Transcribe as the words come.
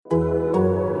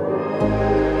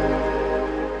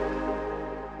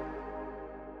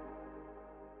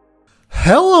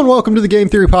Hello and welcome to the Game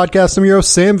Theory Podcast. I'm your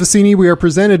host, Sam Vicini. We are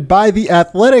presented by The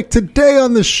Athletic. Today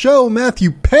on the show,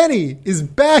 Matthew Penny is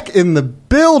back in the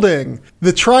building.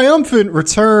 The triumphant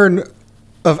return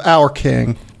of our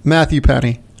king, Matthew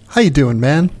Penny. How you doing,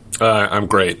 man? I'm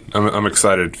great. I'm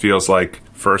excited. Feels like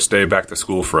first day back to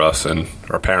school for us, and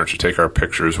our parents should take our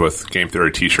pictures with Game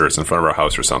Theory t-shirts in front of our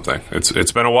house or something.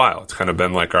 It's been a while. It's kind of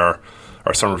been like our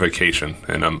summer vacation,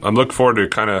 and I'm looking forward to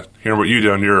kind of hearing what you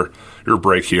did on your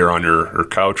break here on your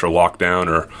couch or lockdown,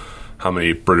 or how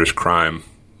many British crime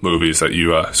movies that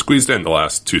you squeezed in the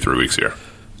last 2-3 weeks here.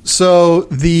 So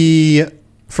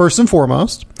first and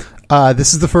foremost,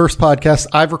 this is the first podcast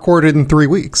I've recorded in 3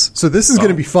 weeks. So this is going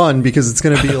to be fun because it's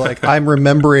going to be like I'm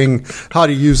remembering how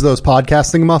to use those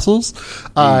podcasting muscles.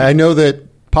 I know that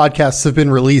podcasts have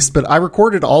been released, but I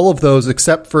recorded all of those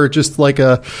except for just like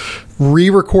a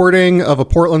re-recording of a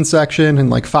Portland section and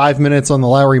like 5 minutes on the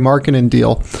Lowry Markkanen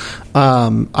deal.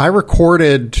 I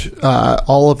recorded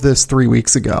all of this 3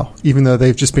 weeks ago, even though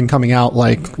they've just been coming out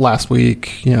like last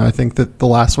week. You know, I think that the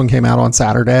last one came out on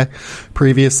Saturday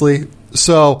previously.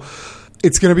 So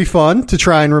it's going to be fun to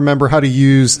try and remember how to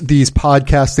use these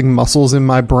podcasting muscles in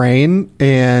my brain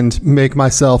and make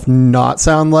myself not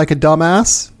sound like a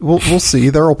dumbass. We'll see.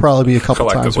 There will probably be a couple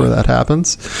times where that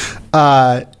happens.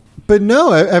 But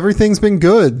no, everything's been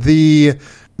good. The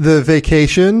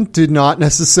vacation did not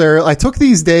necessarily... I took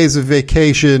these days of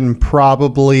vacation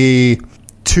probably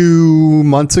 2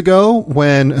 months ago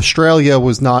when Australia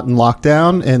was not in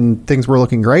lockdown and things were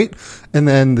looking great. And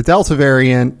then the Delta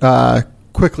variant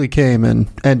quickly came and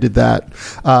ended that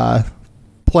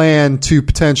plan to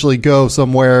potentially go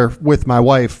somewhere with my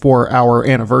wife for our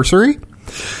anniversary.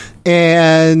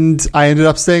 And I ended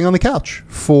up staying on the couch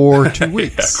for 2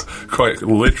 weeks. Yeah, quite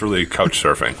literally couch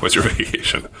surfing was your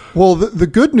vacation. Well, the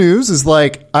good news is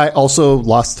like I also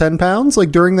lost 10 pounds like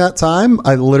during that time.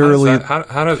 I literally...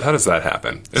 How does that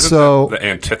happen? Isn't that the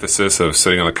antithesis of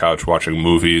sitting on the couch watching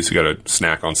movies? You got to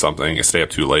snack on something. You stay up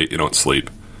too late. You don't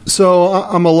sleep. So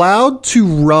I'm allowed to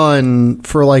run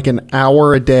for like an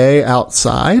hour a day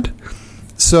outside.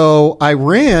 So I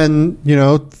ran,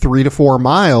 3 to 4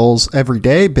 miles every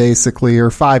day, basically, or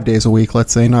 5 days a week,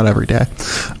 let's say, not every day.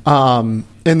 And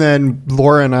then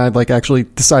Laura and I actually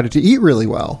decided to eat really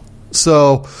well.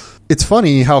 So it's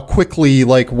funny how quickly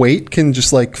weight can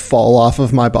just fall off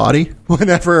of my body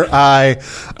whenever I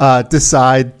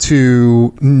decide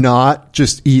to not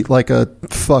just eat like a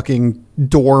fucking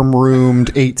dorm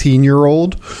roomed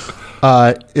 18-year-old.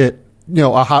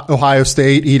 Ohio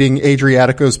State eating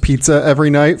Adriatico's pizza every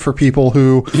night for people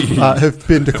who have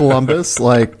been to Columbus.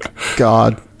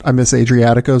 God, I miss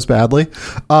Adriatico's badly.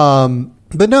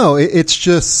 But no, it's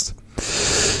just...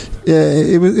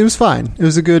 it was fine. It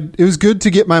was good to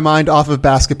get my mind off of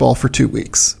basketball for 2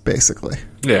 weeks, basically.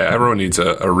 Yeah, everyone needs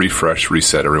a refresh,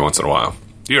 reset every once in a while.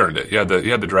 You earned it. You had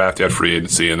the draft, you had free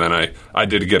agency, and then I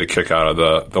did get a kick out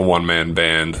of the one-man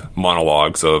band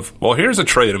monologues of, well, here's a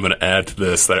trade I'm going to add to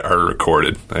this that I already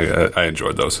recorded. I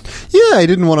enjoyed those. Yeah, I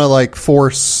didn't want to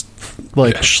force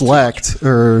Schlecht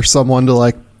or someone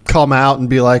to come out and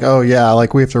be like, oh yeah,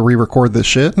 we have to re-record this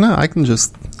shit. No, I can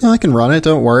just I can run it.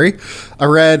 Don't worry. I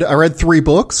read 3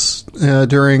 books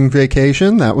during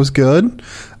vacation. That was good.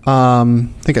 I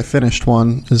think I finished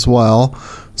one as well.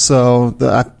 So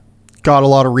I got a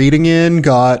lot of reading in.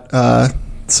 Got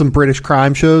some British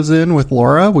crime shows in with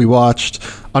Laura. We watched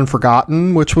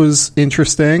Unforgotten, which was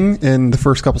interesting, and the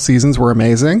first couple seasons were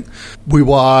amazing. We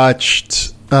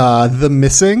watched The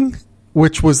Missing,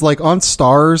 which was on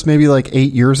Starz maybe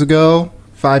 8 years ago,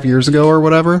 5 years ago or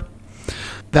whatever.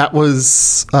 That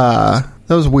was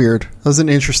weird. That was an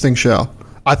interesting show.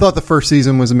 I thought the first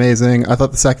season was amazing. I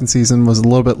thought the second season was a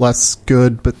little bit less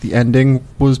good, but the ending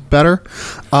was better.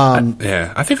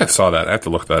 I think I saw that. I have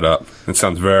to look that up. It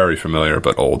sounds very familiar,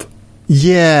 but old.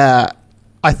 Yeah.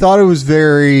 I thought it was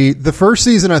the first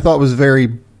season I thought was very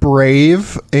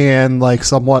brave and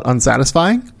somewhat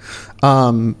unsatisfying,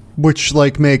 which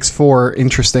makes for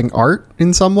interesting art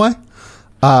in some way.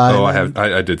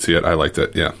 I did see it. I liked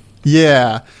it. Yeah.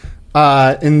 Yeah.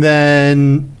 And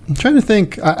then I'm trying to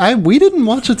think, we didn't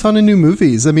watch a ton of new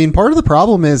movies. I mean, part of the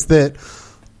problem is that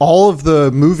all of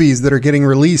the movies that are getting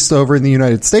released over in the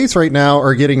United States right now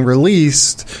are getting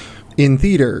released in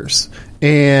theaters,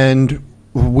 and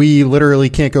we literally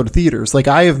can't go to theaters.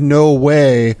 I have no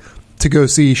way to go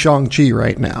see Shang-Chi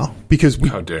right now because we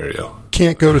how dare you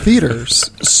can't go to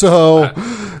theaters. So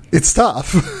it's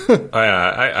tough.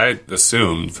 I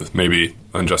assumed, maybe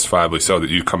unjustifiably so, that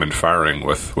you come in firing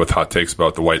with hot takes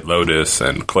about the White Lotus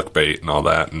and clickbait and all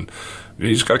that, and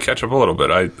you just got to catch up a little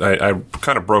bit. I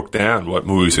kind of broke down what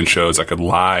movies and shows I could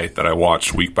lie that I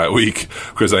watched week by week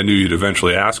because I knew you'd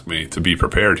eventually ask me to be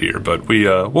prepared here. But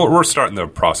we're starting the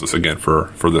process again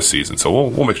for this season, so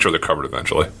we'll make sure they're covered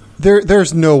eventually.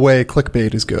 There's no way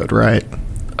clickbait is good, right?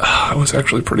 It was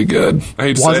actually pretty good. I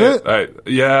hate to say it.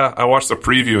 Yeah, I watched the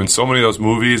preview, and so many of those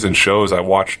movies and shows I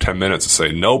watched 10 minutes and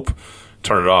say, nope,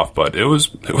 turn it off. But it was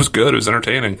good. It was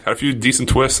entertaining. Had a few decent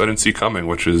twists I didn't see coming,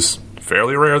 which is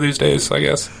fairly rare these days, I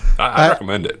guess. I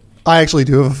recommend it. I actually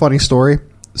do have a funny story.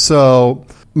 So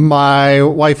my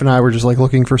wife and I were just like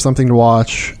looking for something to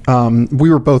watch. We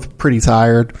were both pretty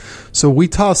tired. So we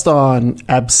tossed on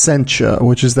Absentia,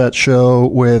 which is that show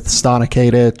with Stana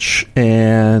Katic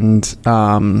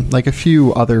and like a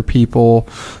few other people,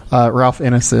 Ralph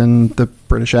Ineson, the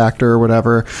British actor or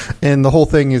whatever. And the whole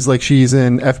thing is like she's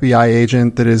an FBI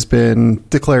agent that has been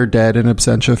declared dead in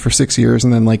absentia for 6 years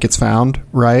and then like gets found,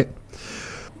 right?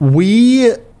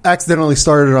 We accidentally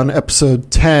started on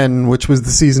episode 10, which was the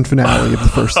season finale of the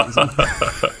first season.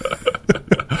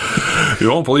 You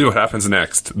won't believe what happens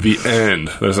next. The end.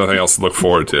 There's nothing else to look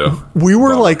forward to. We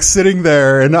were like sitting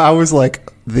there and I was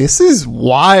like, this is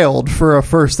wild for a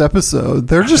first episode.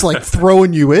 They're just like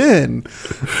throwing you in.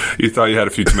 You thought you had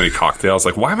a few too many cocktails.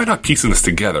 Like, why am I not piecing this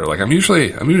together? Like, I'm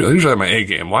usually at my A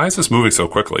game. Why is this moving so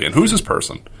quickly? And who's this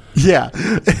person? Yeah.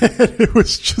 It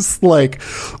was just like,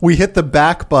 we hit the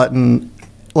back button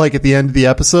like at the end of the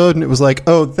episode and it was like,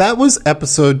 oh, that was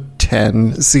episode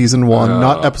 10 season 1,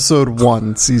 not episode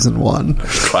 1 season 1.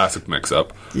 Classic mix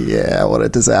up. Yeah, what a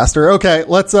disaster. Okay,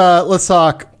 let's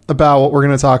talk about what we're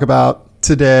going to talk about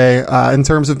today in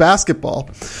terms of basketball.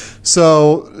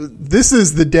 So this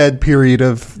is the dead period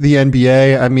of the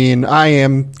NBA. I mean, I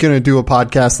am going to do a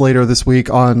podcast later this week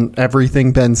on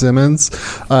everything Ben Simmons.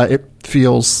 It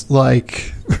feels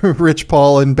like Rich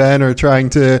Paul and Ben are trying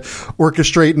to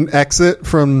orchestrate an exit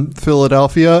from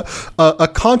Philadelphia, a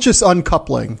conscious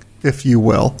uncoupling, if you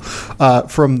will,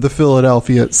 from the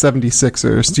Philadelphia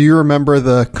 76ers. Do you remember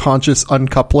the conscious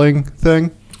uncoupling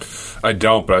thing? I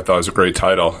don't, but I thought it was a great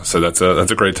title. So that's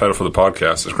a great title for the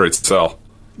podcast. It's a great sell.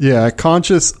 Yeah,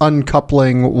 conscious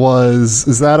uncoupling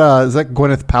is that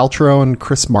Gwyneth Paltrow and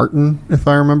Chris Martin, if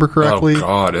I remember correctly? Oh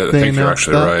God, I think you're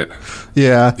actually right.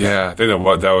 Yeah, I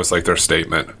think that was like their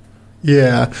statement.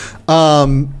 Yeah,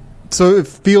 so it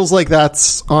feels like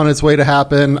that's on its way to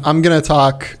happen. I'm going to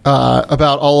talk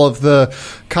about all of the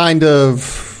kind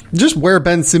of just where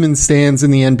Ben Simmons stands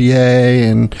in the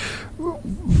NBA and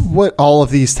what all of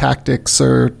these tactics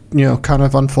are, kind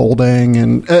of unfolding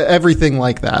and everything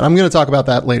like that. I'm going to talk about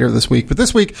that later this week. But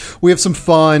this week we have some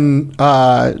fun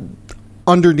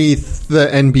underneath the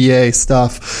NBA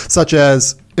stuff, such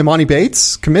as Imani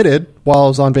Bates committed while I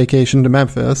was on vacation to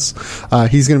Memphis.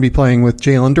 He's going to be playing with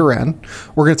Jalen Duren.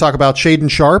 We're going to talk about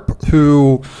Shaedon Sharpe,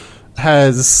 who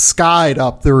has skied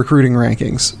up the recruiting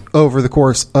rankings over the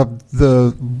course of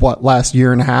the last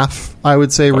year and a half, I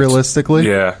would say, realistically.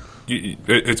 Yeah.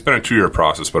 It's been a 2-year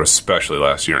process, but especially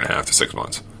last year and a half to 6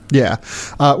 months. Yeah.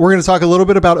 We're going to talk a little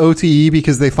bit about OTE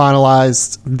because they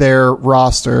finalized their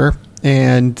roster,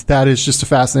 and that is just a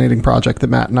fascinating project that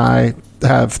Matt and I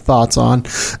have thoughts on.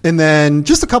 And then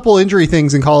just a couple injury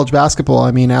things in college basketball. I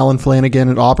mean, Alan Flanagan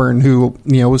at Auburn, who,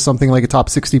 was something like a top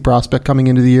 60 prospect coming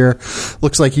into the year,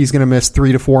 looks like he's going to miss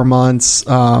 3 to 4 months.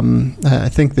 I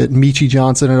think that Michi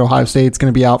Johnson at Ohio State is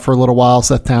going to be out for a little while.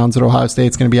 Seth Towns at Ohio State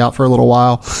is going to be out for a little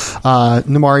while.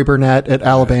 Namari Burnett at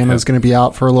Alabama is going to be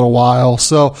out for a little while.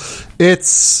 So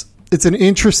it's an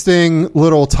interesting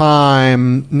little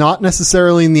time, not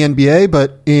necessarily in the NBA,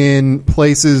 but in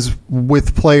places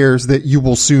with players that you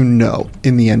will soon know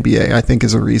in the NBA, I think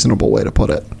is a reasonable way to put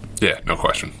it. Yeah, no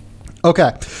question.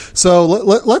 Okay, so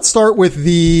let's start with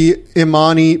the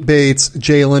Imani Bates,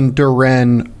 Jalen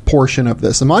Duren portion of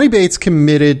this. Imani Bates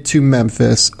committed to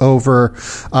Memphis over,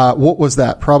 what was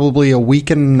that, probably a week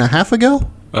and a half ago?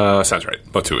 Sounds right.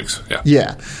 About 2 weeks, yeah.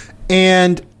 Yeah,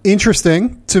 and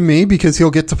interesting to me because he'll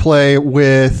get to play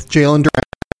with Jalen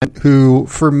Duren, who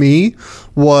for me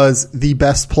was the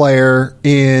best player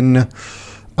in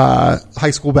high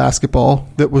school basketball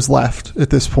that was left at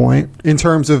this point in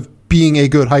terms of being a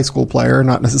good high school player,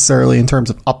 not necessarily in terms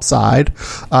of upside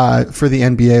for the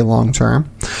NBA long term.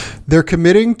 They're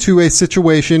committing to a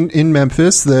situation in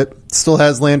Memphis that still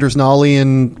has Landers Nolly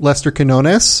and Lester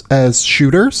Quinones as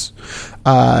shooters.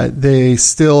 They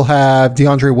still have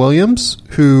DeAndre Williams,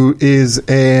 who is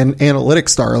an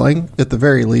analytics darling at the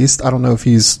very least. I don't know if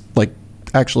he's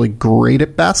actually great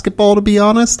at basketball, to be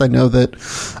honest. I know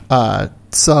that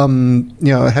some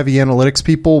heavy analytics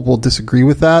people will disagree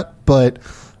with that, but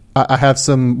I have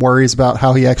some worries about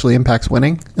how he actually impacts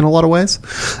winning in a lot of ways.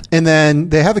 And then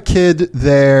they have a kid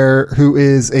there who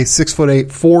is a 6'8"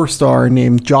 4-star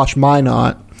named Josh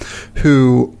Minot,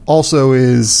 who also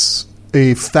is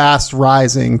a fast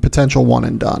rising potential one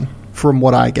and done from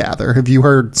what I gather. Have you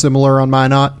heard similar on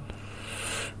Minot?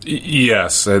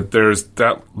 Yes, there's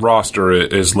that roster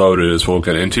is loaded, as we'll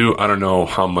get into. I don't know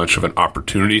how much of an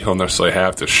opportunity he'll necessarily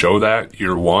have to show that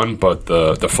year one, but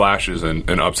the flashes and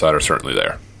upside are certainly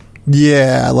there.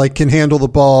 Yeah, like can handle the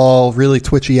ball, really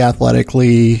twitchy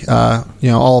athletically,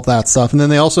 all of that stuff. And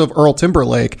then they also have Earl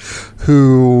Timberlake,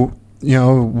 who,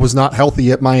 was not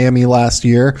healthy at Miami last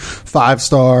year.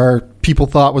 5-star, people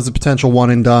thought was a potential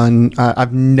one and done.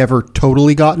 I've never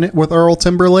totally gotten it with Earl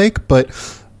Timberlake, but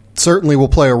certainly will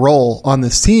play a role on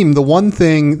this team. The one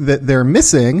thing that they're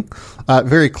missing,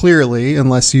 very clearly,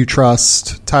 unless you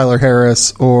trust Tyler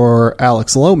Harris or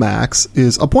Alex Lomax,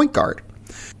 is a point guard.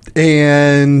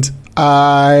 And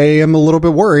I am a little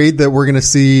bit worried that we're going to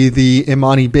see the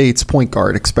Imani Bates point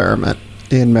guard experiment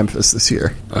in Memphis this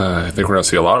year. I think we're going to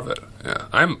see a lot of it. Yeah,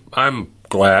 I'm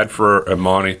glad for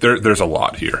Imani. There's a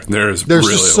lot here. There's really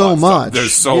just so much.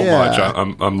 There's so much.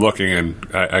 I'm looking, and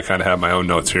I kind of have my own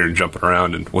notes here and jumping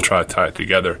around, and we'll try to tie it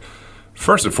together.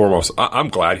 First and foremost, I'm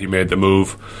glad he made the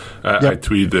move. I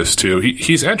tweeted this too.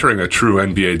 He's entering a true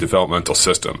NBA developmental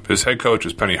system. His head coach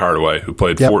is Penny Hardaway, who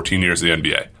played 14 years in the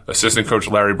NBA. Assistant coach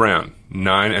Larry Brown,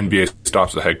 9 NBA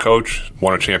stops as a head coach,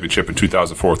 won a championship in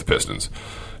 2004 with the Pistons.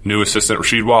 New assistant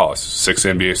Rasheed Wallace, 6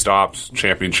 NBA stops,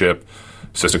 championship.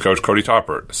 Assistant coach Cody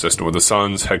Toppert, assistant with the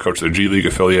Suns, head coach of their G League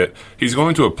affiliate. He's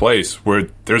going to a place where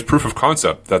there's proof of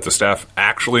concept that the staff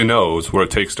actually knows what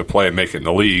it takes to play and make it in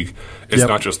the league. It's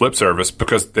not just lip service,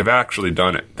 because they've actually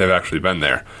done it. They've actually been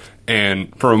there.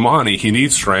 And for Imani, he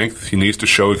needs strength. He needs to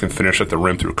show he can finish at the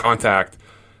rim through contact,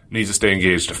 needs to stay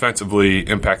engaged defensively,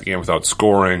 impact the game without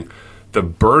scoring. The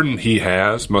burden he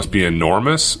has must be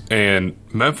enormous, and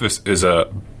Memphis is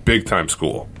a big-time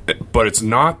school. But it's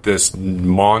not this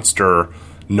monster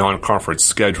non-conference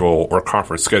schedule or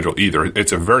conference schedule either.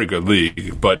 It's a very good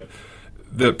league, but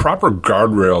the proper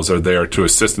guardrails are there to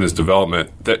assist in his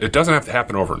development. That it doesn't have to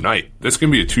happen overnight. This can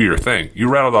be a 2-year thing. You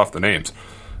rattled off the names.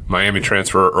 Miami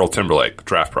transfer Earl Timberlake,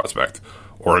 draft prospect.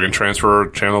 Oregon transfer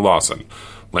Chandler Lawson.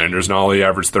 Landers Nolly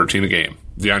averaged 13 a game.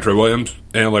 DeAndre Williams,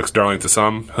 Alex Darling to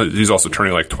some. He's also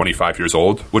turning like 25 years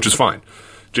old, which is fine.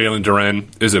 Jalen Duren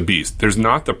is a beast. There's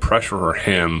not the pressure for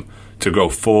him to go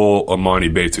full Imani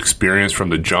Bates experience from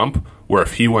the jump, where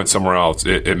if he went somewhere else,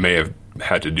 it may have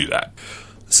had to do that.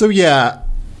 So, yeah,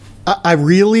 I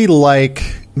really like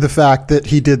the fact that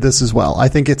he did this as well. I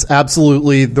think it's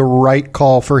absolutely the right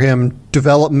call for him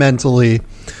developmentally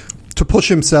to push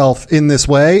himself in this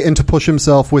way and to push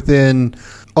himself within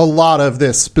a lot of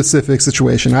this specific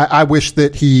situation. I wish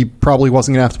that he probably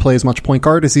wasn't going to have to play as much point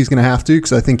guard as he's going to have to,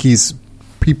 because I think he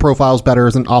profiles better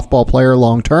as an off-ball player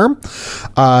long term.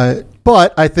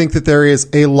 But I think that there's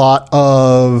a lot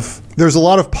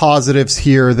of positives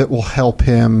here that will help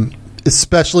him,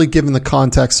 especially given the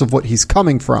context of what he's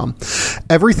coming from.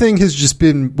 Everything has just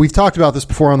been, we've talked about this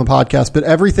before on the podcast, but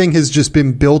everything has just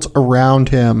been built around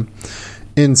him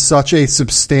in such a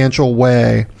substantial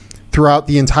way throughout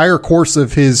the entire course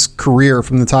of his career,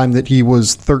 from the time that he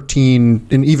was 13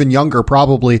 and even younger,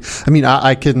 probably. I mean,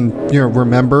 I can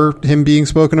remember him being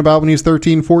spoken about when he was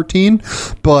 13, 14,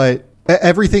 but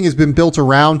everything has been built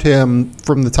around him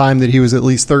from the time that he was at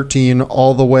least 13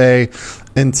 all the way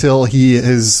until he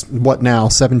is,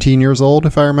 17 years old,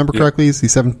 if I remember correctly.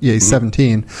 He's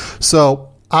 17. So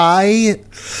I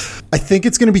think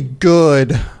it's going to be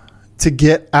good to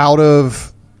get out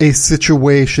of a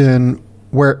situation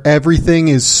where everything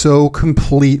is so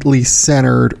completely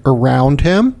centered around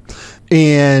him,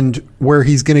 and where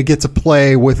he's going to get to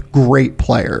play with great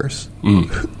players,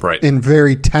 right, and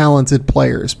very talented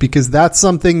players, because that's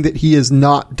something that he has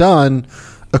not done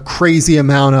a crazy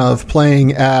amount of,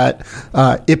 playing at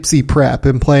Ipsy Prep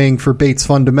and playing for Bates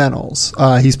Fundamentals.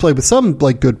 He's played with some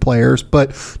good players,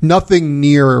 but nothing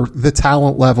near the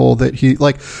talent level that he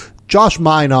Josh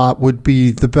Minot would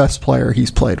be the best player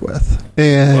he's played with.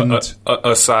 And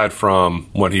aside from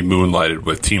when he moonlighted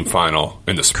with Team Final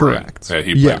in the spring. Correct. Yeah,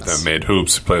 he played with them, made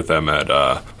hoops, played with them at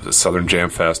Southern Jam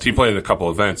Fest. He played at a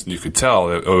couple events, and you could tell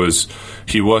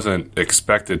he wasn't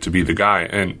expected to be the guy.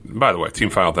 And by the way, Team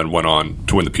Final then went on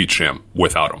to win the Peach Jam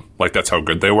without him. That's how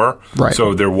good they were. Right.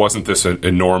 So there wasn't this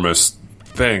enormous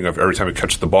thing of every time he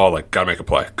catches the ball, gotta make a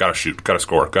play, gotta shoot, gotta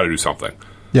score, gotta do something.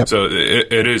 Yep. So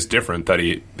it is different that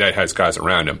he has guys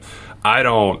around him.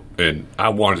 I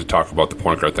wanted to talk about the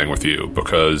point guard thing with you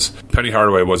because Penny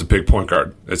Hardaway was a big point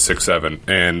guard at 6'7",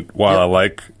 and while I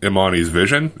like Imani's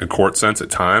vision and court sense at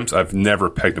times, I've never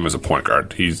pegged him as a point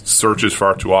guard. He searches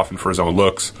far too often for his own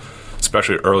looks,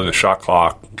 especially early in the shot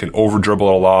clock, can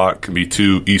over-dribble a lot, can be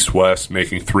too east-west,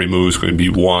 making 3 moves, can be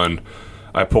 1.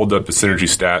 I pulled up the synergy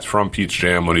stats from Pete's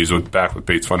Jam when he was back with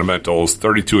Bates Fundamentals,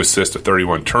 32 assists to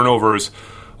 31 turnovers.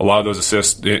 A lot of those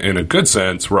assists, in a good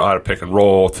sense, were out of pick and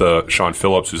roll to Sean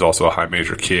Phillips, who's also a high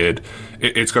major kid.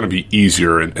 It's going to be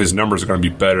easier, and his numbers are going to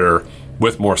be better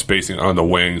with more spacing on the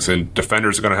wings, and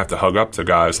defenders are going to have to hug up to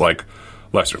guys like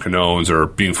Lester Canones or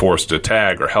being forced to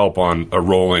tag or help on a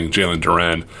rolling Jalen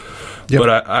Duren. Yep.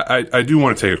 But I do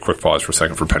want to take a quick pause for a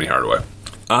second for Penny Hardaway.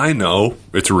 I know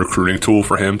it's a recruiting tool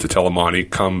for him to tell Imani,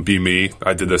 come be me.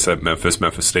 I did this at Memphis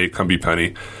State, come be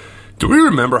Penny. Do we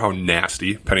remember how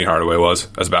nasty Penny Hardaway was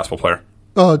as a basketball player?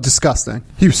 Oh, disgusting.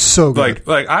 He was so good.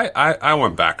 I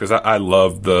went back because I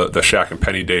love the Shaq and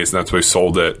Penny days, and that's why he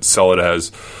sell it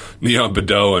as Neon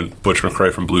Badeau and Butch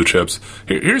McRae from Blue Chips.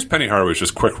 Here's Penny Hardaway's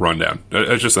just quick rundown.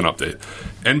 It's just an update.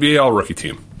 NBA All-Rookie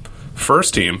team.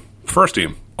 First team,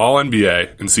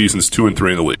 All-NBA in seasons 2 and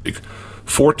 3 in the league.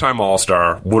 4-time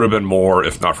All-Star, would have been more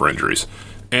if not for injuries.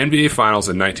 NBA Finals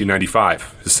in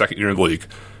 1995, his second year in the league.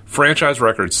 Franchise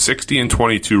record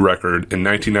 60-22 record in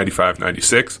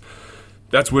 1995-96.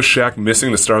 That's with Shaq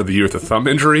missing the start of the year with a thumb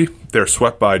injury. They're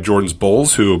swept by Jordan's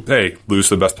Bulls, who, lose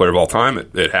to the best player of all time.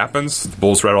 It happens. The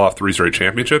Bulls rattle off 3 straight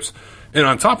championships. And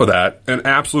on top of that, an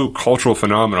absolute cultural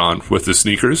phenomenon with the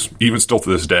sneakers, even still to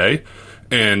this day.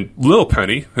 And Lil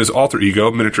Penny, his alter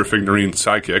ego, miniature figurine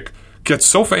sidekick, gets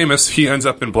so famous, he ends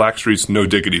up in Blackstreet's No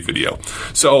Diggity video.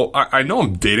 So I know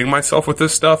I'm dating myself with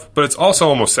this stuff, but it's also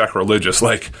almost sacrilegious.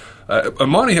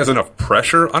 Imani has enough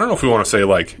pressure. I don't know if we want to say,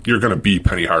 you're going to beat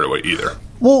Penny Hardaway either.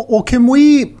 Well, can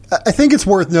we... I think it's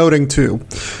worth noting, too,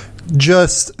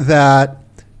 just that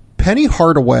Penny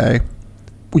Hardaway...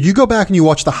 When you go back and you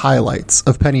watch the highlights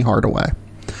of Penny Hardaway,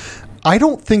 I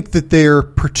don't think that they're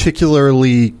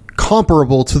particularly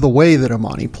comparable to the way that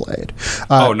Imani played.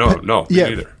 No,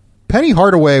 neither. Penny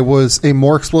Hardaway was a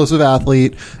more explosive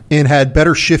athlete and had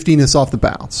better shiftiness off the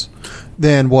bounce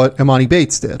than what Imani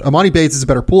Bates did. Imani Bates is a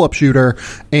better pull-up shooter,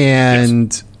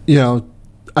 and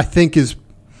I think is...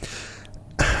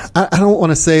 I don't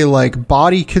want to say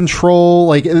body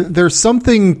control. There's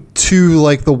something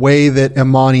to the way that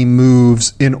Imani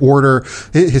moves in order.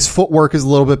 His footwork is a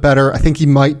little bit better. I think he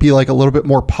might be a little bit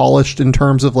more polished in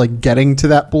terms of getting to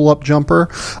that pull-up jumper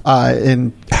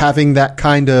and having that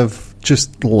kind of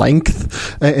just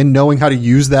length and knowing how to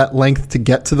use that length to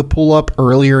get to the pull-up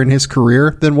earlier in his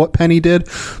career than what Penny did.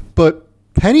 But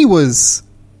Penny was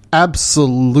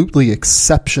absolutely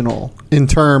exceptional in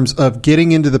terms of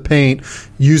getting into the paint,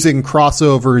 using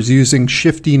crossovers, using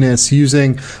shiftiness,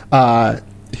 using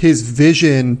his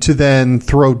vision to then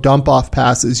throw dump-off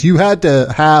passes. You had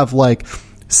to have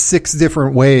 6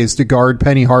 different ways to guard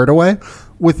Penny Hardaway.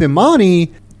 With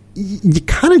Imani, you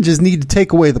kind of just need to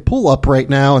take away the pull-up right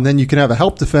now, and then you can have a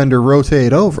help defender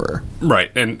rotate over.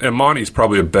 Right, and Imani's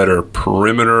probably a better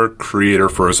perimeter creator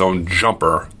for his own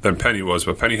jumper than Penny was,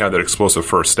 but Penny had that explosive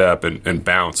first step and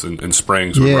bounce and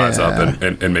springs would rise up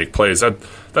and make plays.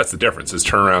 That's the difference. His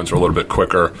turnarounds are a little bit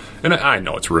quicker, and I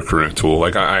know it's a recruiting tool.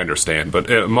 I understand, but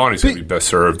Imani's going to be best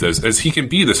served as he can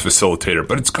be this facilitator,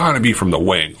 but it's got to be from the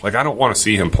wing. I don't want to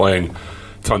see him playing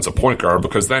tons of point guard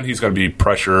because then he's going to be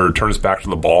pressured, turn his back to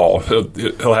the ball.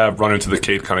 He'll have run into the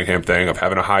Cade Cunningham thing of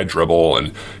having a high dribble,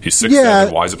 and he's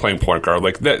 6'7". Why is he playing point guard?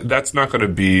 That's not going to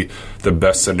be the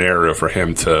best scenario for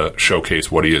him to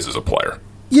showcase what he is as a player.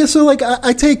 Yeah, so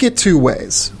I take it 2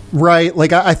 ways, right?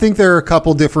 I think there are a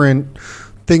couple different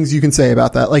things you can say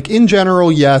about that. In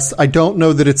general, yes, I don't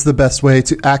know that it's the best way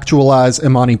to actualize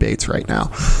Imani Bates right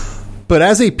now. But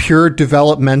as a pure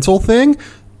developmental thing,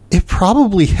 it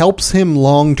probably helps him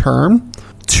long term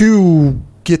to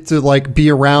get to be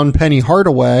around Penny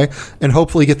Hardaway and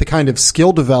hopefully get the kind of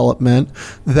skill development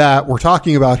that we're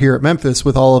talking about here at Memphis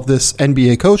with all of this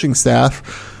NBA coaching staff,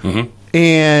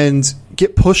 and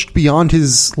get pushed beyond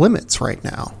his limits right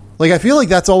now. I feel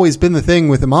that's always been the thing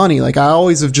with Imani. I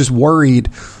always have just worried,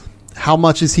 how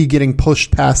much is he getting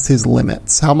pushed past his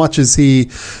limits? How much is he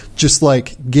just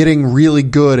getting really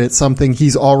good at something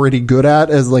he's already good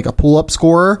at as a pull-up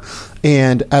scorer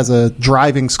and as a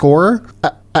driving scorer?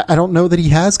 I don't know that he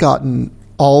has gotten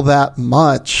all that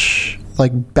much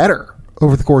better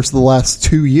over the course of the last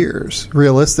 2 years,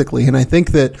 realistically. And I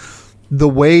think that the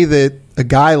way that a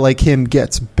guy like him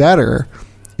gets better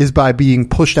is by being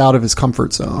pushed out of his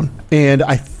comfort zone. And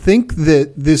I think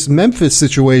that this Memphis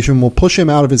situation will push him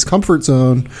out of his comfort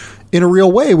zone in a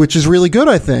real way, which is really good,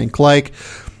 I think. Like,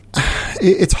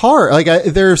 it's hard. Like,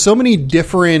 there are so many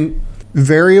different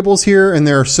variables here, and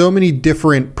there are so many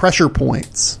different pressure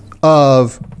points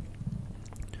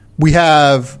we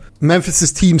have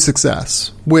Memphis' team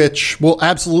success, which will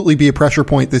absolutely be a pressure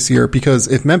point this year, because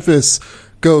if Memphis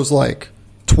goes like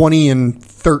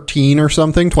 20-13 or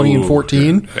something,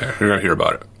 20-14, yeah, you're going to hear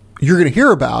about it. You're going to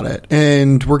hear about it,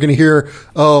 and we're going to hear,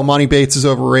 oh, Monty Bates is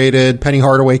overrated, Penny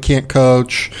Hardaway can't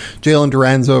coach, Jalen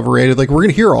Duren's overrated. Like, we're going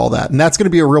to hear all that, and that's going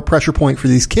to be a real pressure point for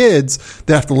these kids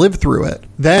that have to live through it.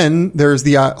 Then there's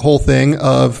the whole thing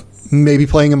of maybe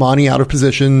playing Imani out of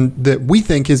position that we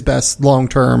think his best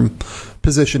long-term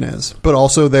position is. But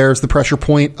also there's the pressure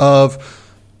point of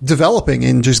developing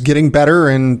and just getting better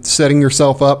and setting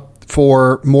yourself up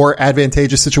for more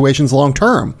advantageous situations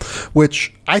long-term,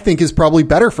 which I think is probably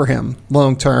better for him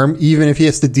long-term, even if he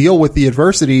has to deal with the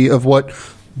adversity of what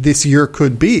this year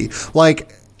could be.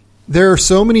 Like, there are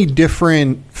so many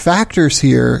different factors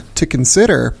here to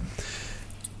consider,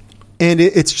 and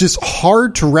it's just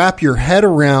hard to wrap your head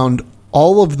around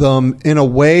all of them in a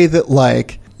way that,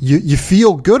 like, you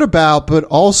feel good about, but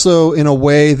also in a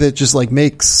way that just, like,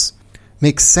 makes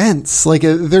sense. Like,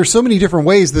 there's so many different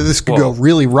ways that this could go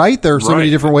really right. There are so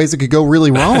many different ways it could go really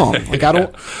wrong. Like, I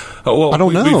don't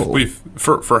know.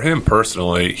 For him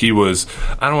personally, he was,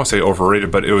 I don't want to say overrated,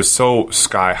 but it was so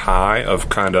sky high of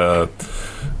kind of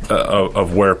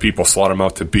where people slot him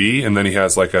out to be, and then he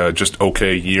has like a just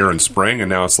okay year in spring, and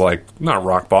now it's like not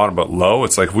rock bottom but low.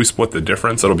 It's like, if we split the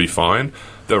difference, it'll be fine.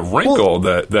 The wrinkle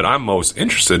that I'm most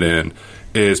interested in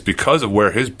is, because of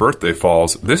where his birthday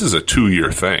falls, this is a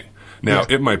 2-year thing. Now,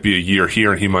 it might be a year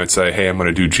here, and he might say, hey, I'm going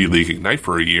to do G League Ignite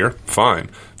for a year.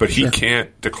 Fine. But he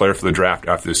can't declare for the draft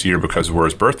after this year because of where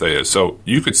his birthday is. So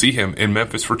you could see him in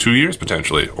Memphis for 2 years,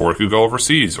 potentially. Or he could go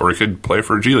overseas. Or he could play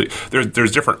for G League.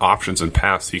 There's different options and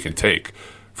paths he can take.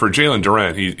 For Jalen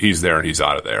Duren, he's there and he's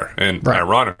out of there. And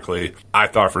ironically, I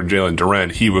thought for Jalen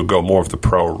Duren, he would go more of the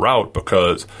pro route,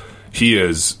 because he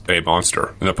is a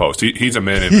monster in the post. He's a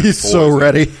man in He's so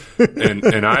ready.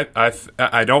 and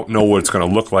I don't know what it's going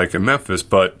to look like in Memphis,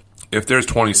 but if there's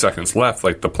 20 seconds left,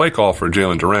 like, the play call for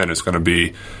Jalen Duren is going to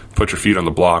be put your feet on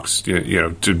the blocks, you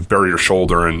know, to bury your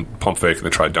shoulder and pump fake and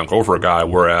then try to dunk over a guy.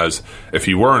 Whereas if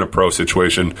you were in a pro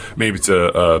situation, maybe it's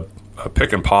a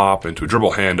pick and pop into a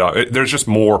dribble handoff. There's just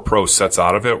more pro sets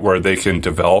out of it where they can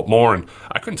develop more. And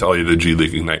I couldn't tell you the G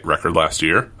League Ignite record last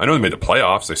year. I know they made the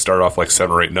playoffs. They started off like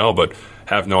 7 or 8-0, but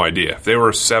have no idea. If they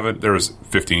were 7, there was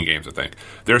 15 games, I think.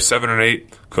 They're 7 and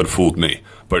 8, could have fooled me.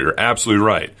 But you're absolutely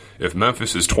right. If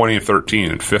Memphis is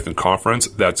 20-13 and 5th in conference,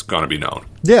 that's going to be known.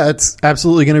 Yeah, it's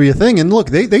absolutely going to be a thing. And look,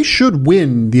 they should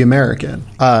win the American.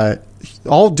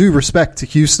 All due respect to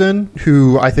Houston,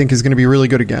 who I think is going to be really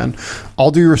good again.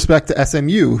 All due respect to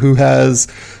SMU, who has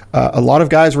a lot of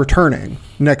guys returning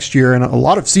next year, and a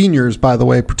lot of seniors, by the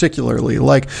way, particularly.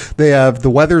 Like, they have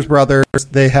the Weathers brothers.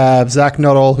 They have Zach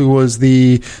Nuttall, who was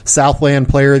the Southland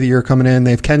Player of the Year coming in.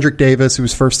 They have Kendrick Davis, who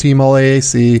was first team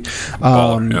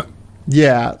All-AAC.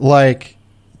 Yeah, like,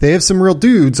 they have some real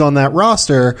dudes on that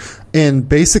roster, and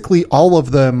basically all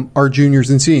of them are juniors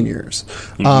and seniors.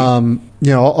 Mm-hmm.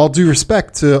 You know, all due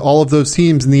respect to all of those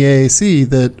teams in the AAC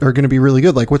that are going to be really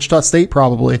good. Like Wichita State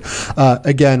probably,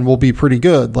 again, will be pretty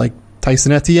good. Like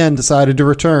Tyson Etienne decided to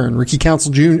return. Ricky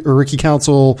Council Jr. or Ricky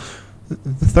Council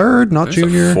the third, not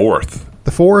junior. The fourth.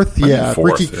 The fourth, yeah.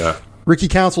 Ricky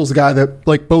Council's a guy that,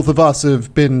 like, both of us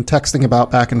have been texting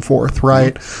about back and forth,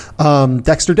 right? Mm-hmm.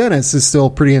 Dexter Dennis is still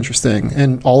pretty interesting.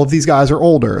 And all of these guys are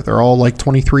older. They're all like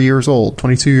 23 years old,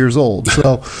 22 years old.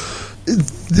 So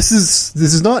this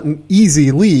is not an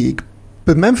easy league,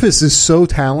 but Memphis is so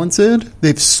talented. They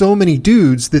have so many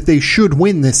dudes that they should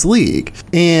win this league.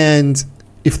 And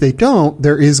if they don't,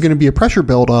 there is going to be a pressure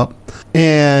buildup.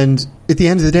 And at the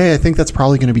end of the day, I think that's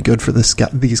probably going to be good for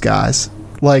these guys.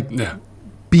 Like,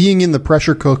 being in the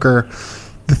pressure cooker,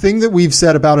 the thing that we've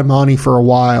said about Imani for a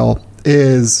while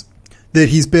is that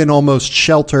he's been almost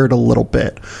sheltered a little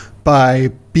bit by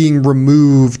being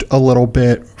removed a little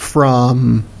bit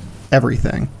from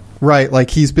everything, right? Like,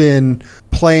 he's been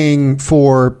playing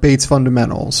for Bates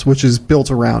Fundamentals, which is built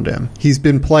around him. He's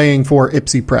been playing for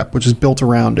Ipsy Prep, which is built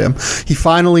around him. He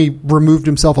finally removed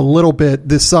himself a little bit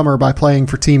this summer by playing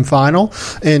for Team Final.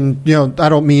 And, you know, I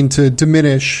don't mean to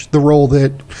diminish the role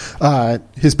that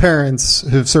his parents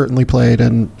have certainly played.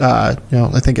 And, you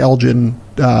know, I think Elgin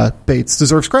Bates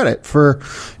deserves credit for,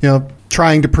 you know,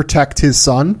 trying to protect his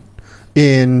son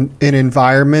in an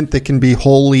environment that can be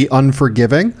wholly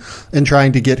unforgiving and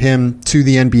trying to get him to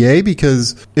the NBA,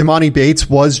 because Imani Bates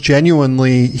was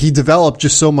genuinely, he developed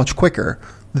just so much quicker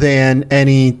than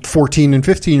any 14 and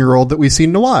 15-year-old that we've seen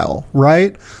in a while,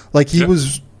 right? Like, he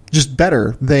was just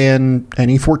better than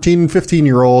any 14 and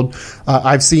 15-year-old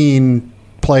I've seen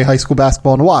play high school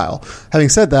basketball in a while. Having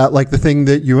said that, like, the thing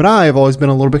that you and I have always been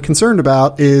a little bit concerned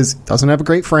about is doesn't have a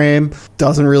great frame,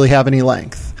 doesn't really have any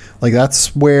length. Like,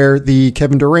 that's where the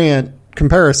Kevin Durant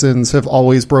comparisons have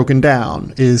always broken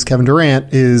down. Is Kevin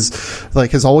Durant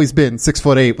has always been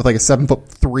 6'8" with like a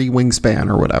 7'3" wingspan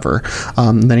or whatever.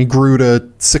 Then he grew to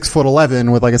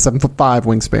 6'11" with like a 7'5"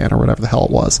 wingspan or whatever the hell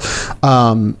it was.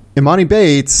 Imani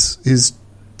Bates is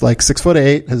like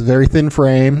 6'8", has a very thin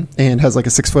frame, and has like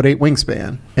a 6'8"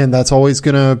 wingspan, and that's always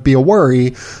going to be a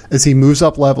worry as he moves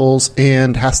up levels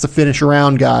and has to finish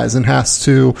around guys and has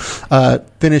to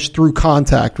finish through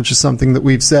contact, which is something that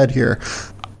we've said here.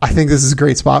 I think this is a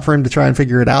great spot for him to try and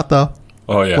figure it out, though.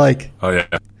 Oh yeah,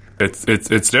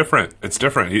 it's different. It's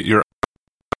different. You're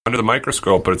under the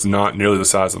microscope, but it's not nearly the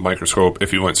size of the microscope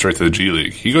if you went straight to the G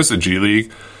League. He goes to the G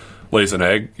League, lays an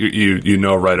egg. You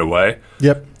know right away.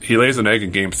 Yep. He lays an egg in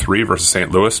Game 3 versus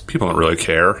St. Louis. People don't really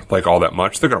care like all that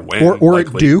much. They're going to win. Or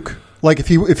at Duke. Like, if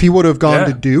he would have gone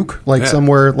to Duke, like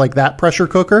somewhere like that pressure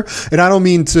cooker, and I don't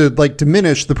mean to like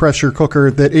diminish the pressure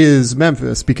cooker that is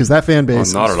Memphis, because that fan base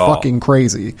is fucking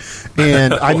crazy,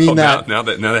 and I mean that now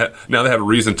they have a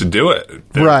reason to do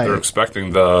it. They're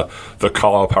expecting the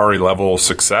Calipari level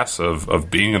success of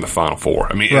being in the Final Four.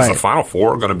 I mean, is the Final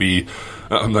Four going to be?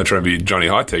 I'm not trying to be Johnny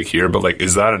Hot Take here, but like,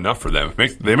 is that enough for them?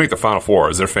 They make the Final Four.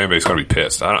 Is their fan base going to be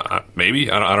pissed? I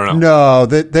don't know. No,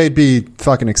 they'd be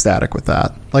fucking ecstatic with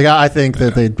that. Like, I think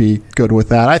that they'd be good with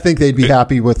that. I think they'd be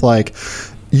happy with, like,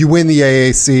 you win the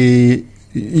AAC,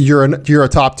 you're a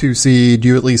top 2 seed,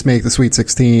 you at least make the Sweet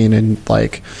 16, and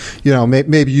like, you know,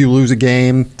 maybe you lose a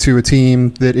game to a team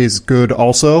that is good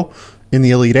also in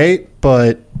the Elite Eight,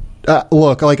 but.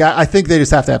 Look, like, I think they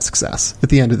just have to have success at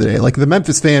the end of the day. Like, the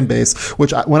Memphis fan base,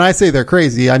 which when I say they're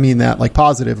crazy, I mean that like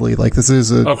positively. Like, this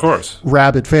is a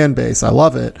rabid fan base. I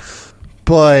love it,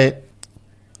 but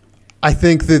I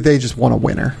think that they just want a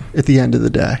winner at the end of the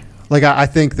day. Like, I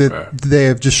think that they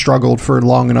have just struggled for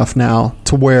long enough now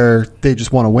to where they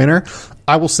just want a winner.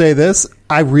 I will say this: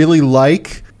 I really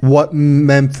like what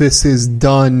Memphis has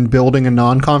done building a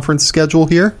non-conference schedule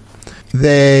here.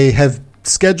 They have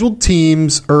scheduled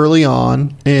teams early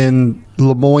on in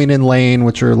Lemoyne and Lane,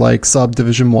 which are like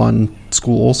sub-Division I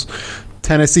schools,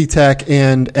 Tennessee Tech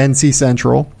and NC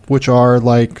Central, which are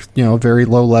like, you know, very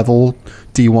low-level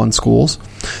D1 schools.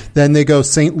 Then they go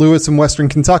St. Louis and Western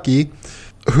Kentucky,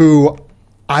 who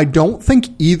I don't think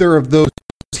either of those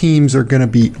teams are going to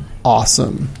be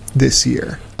awesome this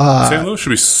year. St. Louis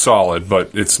should be solid, but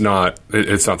it's not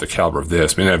the caliber of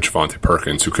this. I mean, they have Javante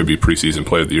Perkins, who could be preseason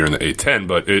player of the year in the A-10,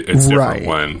 but it's different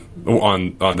when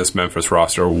on this Memphis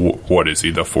roster. What is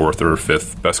he, the 4th or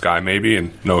 5th best guy maybe?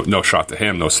 And no shot to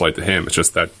him, no slight to him. It's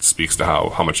just that speaks to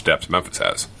how much depth Memphis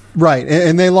has. Right,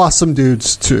 and they lost some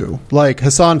dudes too. Like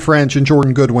Hassan French and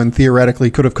Jordan Goodwin theoretically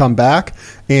could have come back,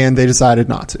 and they decided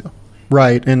not to.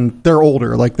 Right, and they're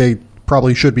older. Like, they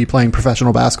probably should be playing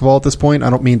professional basketball at this point. I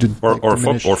don't mean to or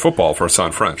football for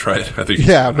Hassan French, right? I think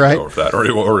right. With that, or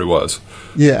he was.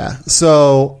 Yeah.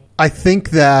 So I think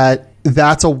that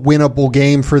that's a winnable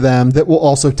game for them that will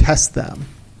also test them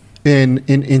in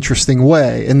an interesting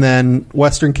way. And then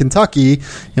Western Kentucky,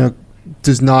 you know,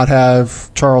 does not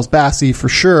have Charles Bassey for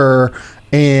sure.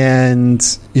 And,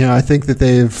 you know, I think that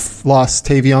they've lost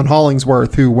Tavion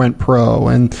Hollingsworth, who went pro.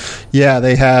 And, yeah,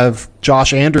 they have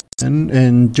Josh Anderson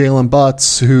and Jalen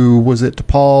Butts, who was at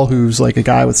DePaul, who's like a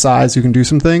guy with size who can do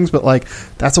some things. But, like,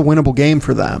 that's a winnable game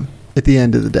for them at the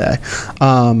end of the day.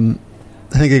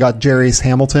 I think they got Jarius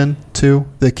Hamilton, too,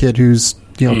 the kid who's,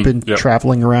 you know, been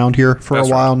traveling around here for a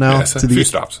while now. Yeah, to the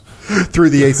stops. Through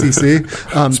the ACC.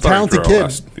 Talented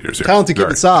kid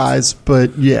with size,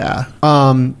 but yeah.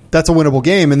 That's a winnable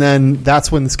game, and then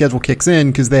that's when the schedule kicks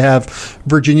in, because they have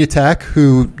Virginia Tech,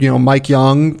 who, you know, Mike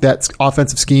Young, that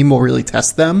offensive scheme will really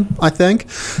test them, I think.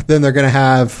 Then they're going to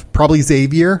have probably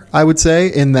Xavier, I would say,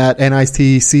 in that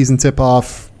NIT season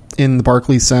tip-off in the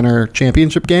Barclays Center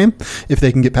championship game, if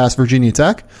they can get past Virginia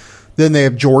Tech. Then they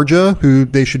have Georgia, who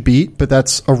they should beat, but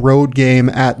that's a road game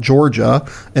at Georgia,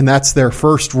 and that's their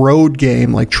first road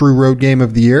game, like true road game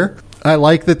of the year. I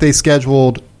like that they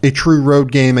scheduled a true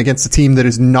road game against a team that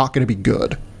is not going to be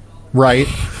good, right?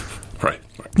 Right.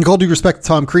 With all due respect to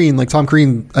Tom Crean, like Tom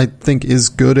Crean, I think is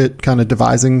good at kind of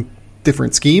devising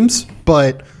different schemes,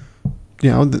 but you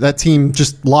know, that team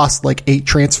just lost like 8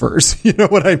 transfers. You know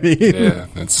what I mean? Yeah,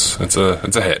 it's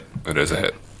a hit. It is a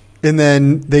hit. And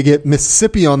then they get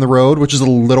Mississippi on the road, which is a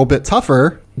little bit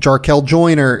tougher. Jarkel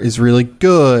Joyner is really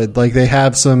good. Like, they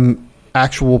have some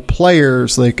actual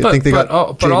players. Like, I think they got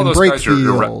but all those guys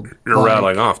Brakefield, you're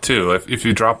rattling off too. If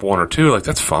you drop one or two, like,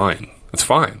 that's fine. That's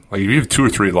fine. Like, if you have 2 or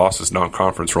 3 losses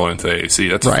non-conference rolling into the AAC,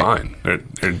 that's fine.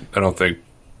 I don't think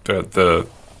the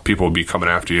people will be coming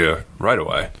after you right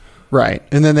away. Right.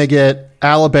 And then they get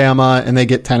Alabama and they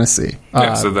get Tennessee.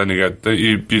 So then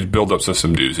you build up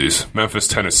some doozies. Memphis,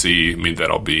 Tennessee, I mean,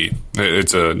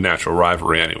 it's a natural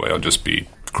rivalry anyway. It'll just be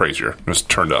crazier, just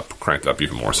cranked up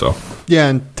even more so. Yeah,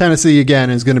 and Tennessee again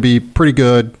is going to be pretty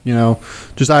good.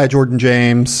 Josiah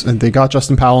Jordan-James, and they got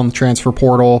Justin Powell in the transfer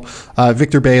portal.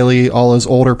 Victor Bailey, all his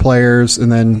older players,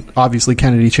 and then obviously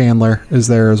Kennedy Chandler is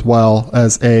there as well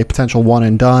as a potential one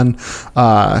and done.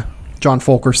 John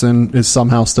Fulkerson is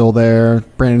somehow still there.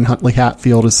 Brandon Huntley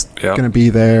Hatfield is going to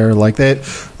be there. Like, that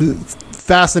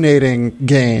fascinating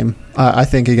game, I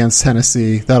think, against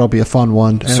Tennessee. That'll be a fun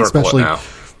one, and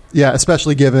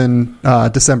especially given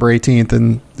December 18th,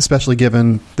 and especially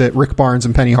given that Rick Barnes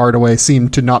and Penny Hardaway seem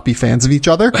to not be fans of each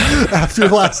other after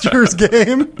last year's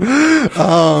game.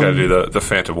 Got to do the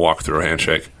Phantom walk-through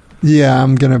handshake. Yeah,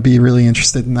 I'm going to be really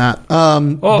interested in that.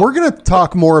 We're going to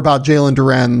talk more about Jalen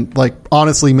Duren, like,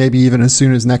 honestly, maybe even as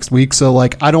soon as next week. So,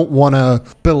 like, I don't want to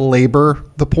belabor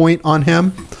the point on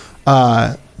him,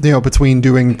 between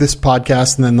doing this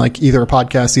podcast and then, like, either a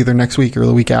podcast either next week or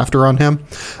the week after on him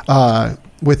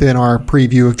within our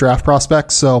preview of draft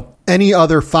prospects. So, any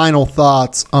other final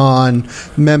thoughts on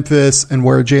Memphis and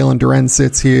where Jalen Duren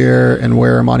sits here and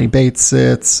where Emoni Bates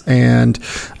sits and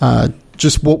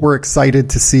just what we're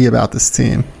excited to see about this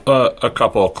team? A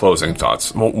couple of closing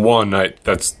thoughts. One,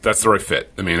 that's the right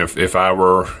fit. I mean, if I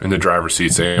were in the driver's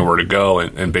seat saying where to go,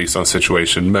 and based on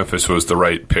situation, Memphis was the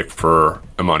right pick for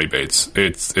Emoni Bates.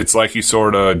 It's like he's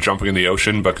sort of jumping in the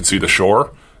ocean but can see the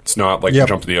shore. It's not like you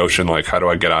jump in the ocean, like, how do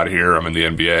I get out of here? I'm in the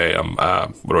NBA.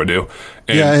 What do I do?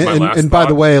 And by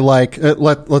the way, like,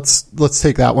 let's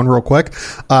take that one real quick.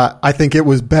 I think it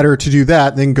was better to do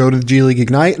that than go to the G League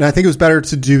Ignite, and I think it was better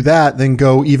to do that than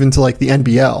go even to, like, the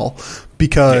NBL,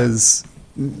 because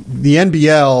the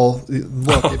NBL,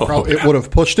 look, it would have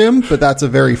pushed him, but that's a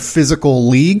very physical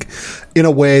league in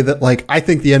a way that, like, I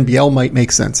think the NBL might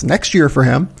make sense next year for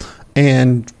him,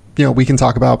 and we can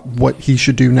talk about what he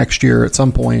should do next year at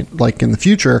some point, like, in the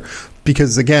future,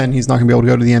 because, again, he's not going to be able to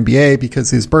go to the NBA because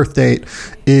his birth date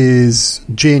is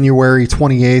January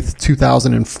 28th,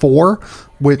 2004,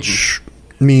 which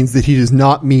means that he does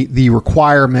not meet the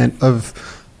requirement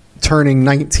of turning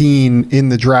 19 in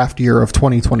the draft year of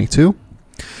 2022.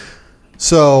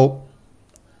 So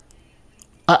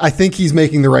I think he's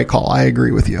making the right call. I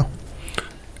agree with you.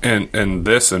 And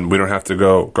we don't have to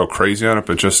go crazy on it,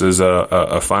 but just as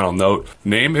a final note,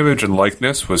 name, image, and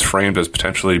likeness was framed as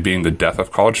potentially being the death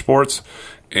of college sports.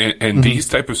 And these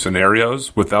type of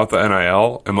scenarios, without the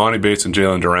NIL, Emoni Bates and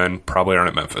Jalen Duren probably aren't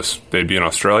at Memphis. They'd be in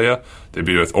Australia. They'd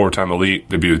be with Overtime Elite.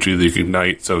 They'd be with G League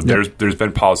Ignite. So there's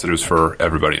been positives for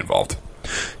everybody involved.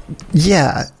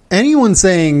 Yeah. Anyone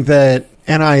saying that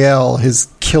NIL is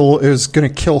going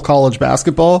to kill college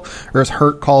basketball or has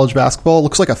hurt college basketball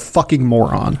looks like a fucking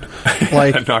moron.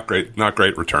 Like, not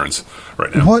great returns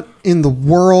right now. What in the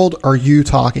world are you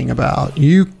talking about?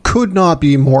 You could not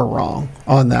be more wrong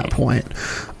on that point.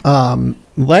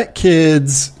 Let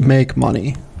kids make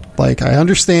money. Like, I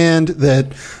understand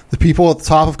that the people at the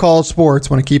top of college sports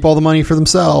want to keep all the money for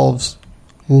themselves.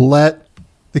 Let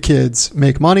the kids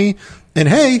make money. And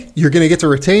hey, you're going to get to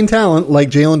retain talent like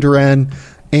Jalen Duren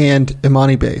and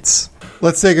Emoni Bates.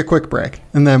 Let's take a quick break,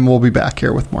 and then we'll be back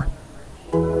here with more.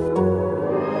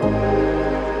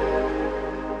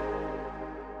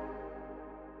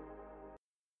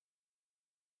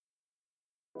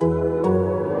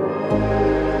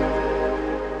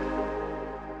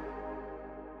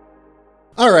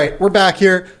 All right, we're back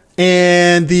here.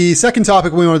 And the second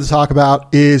topic we wanted to talk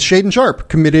about is Shaedon Sharpe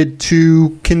committed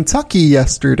to Kentucky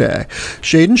yesterday.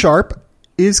 Shaedon Sharpe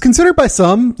is considered by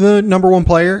some the number one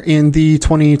player in the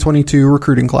 2022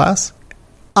 recruiting class.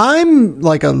 I'm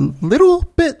like a little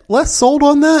bit less sold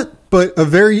on that, but a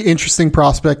very interesting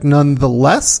prospect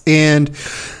nonetheless, and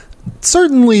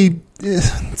certainly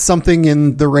something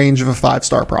in the range of a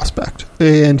 5-star prospect.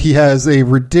 And he has a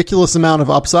ridiculous amount of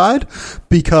upside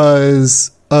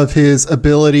because of his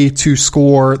ability to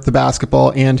score the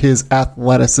basketball and his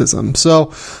athleticism. So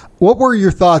what were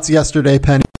your thoughts yesterday,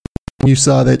 Penny, when you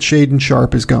saw that Shaedon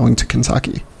Sharpe is going to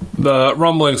Kentucky? The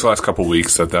rumblings the last couple of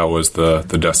weeks that was the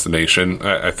destination.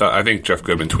 I think Jeff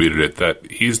Goodman tweeted it, that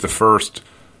he's the first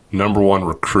number one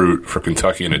recruit for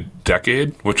Kentucky in a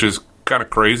decade, which is kind of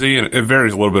crazy, and it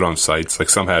varies a little bit on sites. Like,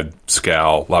 some had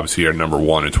Scal, obviously, at number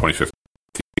one in 2015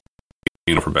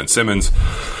 for Ben Simmons.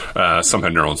 Some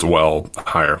had Nerlens well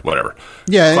higher, whatever.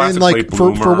 Yeah, Classic and like late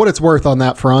for bloomer. what it's worth on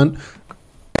that front,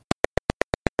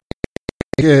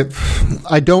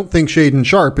 I don't think Shaedon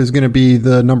Sharpe is going to be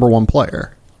the number one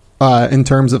player in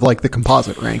terms of like the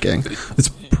composite ranking. It's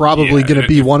probably going to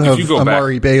be one of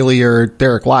Amari Bailey or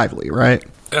Derek Lively, right?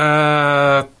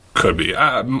 Could be.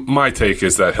 My take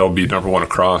is that he'll be number one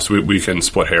across. We can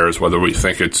split hairs whether we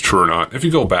think it's true or not. If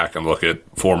you go back and look at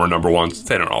former number ones,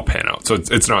 they don't all pan out. So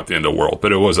it's not the end of the world.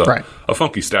 But it was a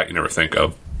funky stat you never think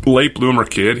of. Late bloomer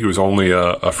kid. He was only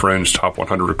a fringe top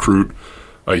 100 recruit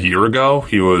a year ago.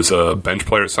 He was a bench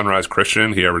player at Sunrise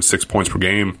Christian. He averaged 6 points per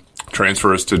game.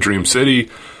 Transfers to Dream City.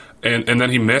 And then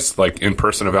he missed like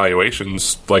in-person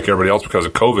evaluations like everybody else because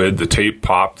of COVID. The tape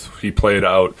popped. He played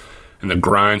out in the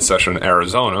grind session in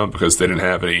Arizona because they didn't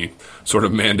have any sort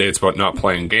of mandates about not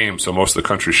playing games. So most of the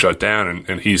country shut down,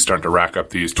 and he's starting to rack up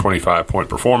these 25-point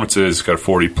performances. He's got a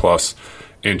 40-plus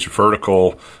inch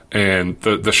vertical, and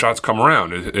the shots come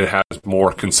around. It has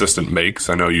more consistent makes.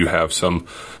 I know you have some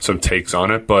takes on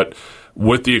it, but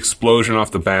with the explosion off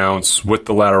the bounce, with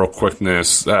the lateral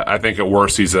quickness, I think at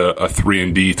worst he's a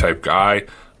 3-and-D type guy.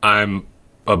 I'm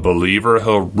a believer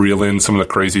he'll reel in some of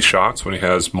the crazy shots when he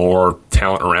has more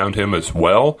talent around him as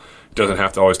well. Doesn't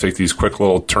have to always take these quick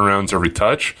little turnarounds every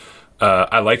touch.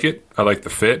 I like it. I like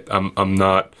the fit. I'm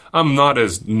not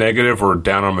as negative or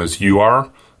down on him as you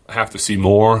are. I have to see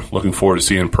more. Looking forward to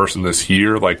seeing in person this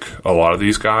year, like a lot of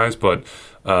these guys. But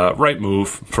right move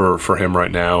for him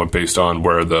right now, and based on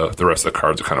where the rest of the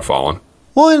cards are kind of falling.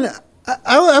 Well, and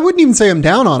I wouldn't even say I'm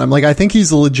down on him. Like, I think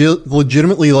he's a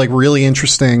legitimately like really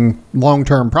interesting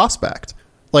long-term prospect.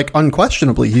 Like,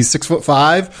 unquestionably, he's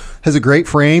 6'5", has a great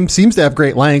frame, seems to have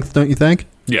great length. Don't you think?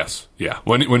 Yes, yeah.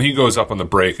 When he goes up on the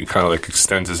break and kind of like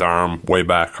extends his arm way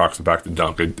back, cocks it back to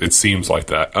dunk, it seems like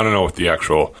that. I don't know what the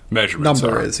actual measurements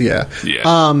number are. is. Yeah.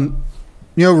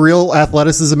 Yeah. Real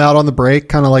athleticism out on the break,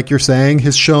 kind of like you're saying,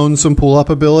 has shown some pull-up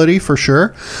ability for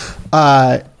sure.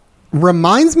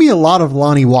 Reminds me a lot of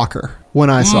Lonnie Walker when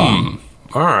I saw him.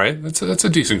 All right, that's a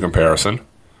decent comparison.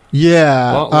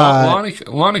 Yeah,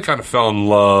 Lonnie kind of fell in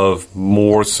love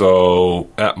more so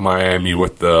at Miami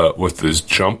with his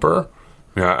jumper.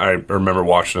 Yeah, I remember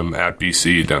watching him at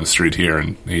BC down the street here,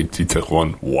 and he took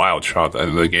one wild shot at the end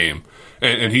of the game.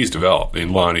 And he's developed. I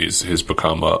mean, Lonnie has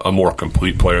become a more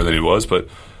complete player than he was, but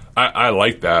I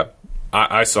like that.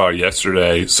 I saw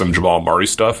yesterday some Jamal Murray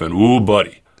stuff, and ooh,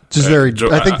 buddy. Just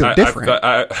I think they're different.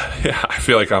 I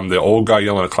feel like I'm the old guy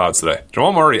yelling at clouds today.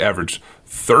 Jamal Murray averaged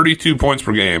 32 points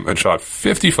per game and shot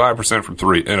 55% from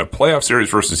three in a playoff series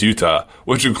versus Utah,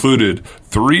 which included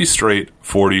 3 straight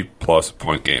 40-plus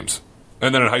point games.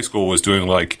 And then in high school was doing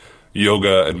like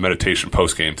yoga and meditation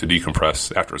post-game to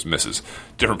decompress after his misses.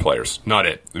 Different players, not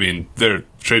it. I mean,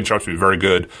 Shaedon Sharpe's be very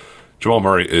good. Jamal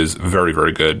Murray is very,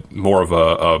 very good. More of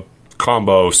a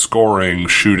combo, scoring,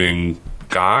 shooting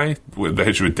guy that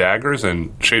hits you with daggers,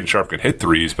 and Shaedon Sharpe can hit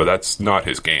threes, but that's not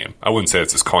his game. I wouldn't say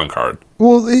it's his calling card.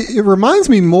 Well, it reminds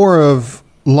me more of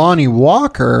Lonnie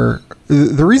Walker.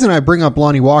 The reason I bring up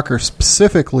Lonnie Walker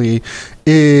specifically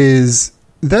is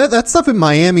that stuff in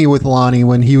Miami with Lonnie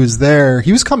when he was there.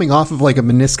 He was coming off of like a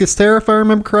meniscus tear, if I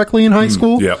remember correctly, in high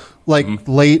school. Yeah. Like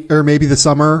late or maybe the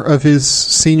summer of his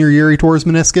senior year, he tore his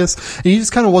meniscus. And he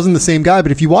just kind of wasn't the same guy.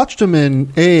 But if you watched him in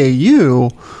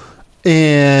AAU,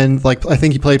 and like I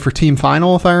think he played for Team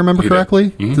Final, if I remember correctly.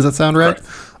 Does that sound right?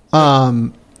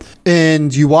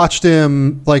 And you watched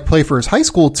him like play for his high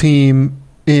school team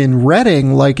in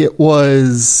Reading, like it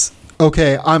was,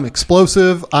 okay, I'm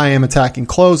explosive, I am attacking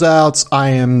closeouts, I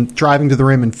am driving to the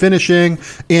rim and finishing,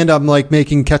 and I'm like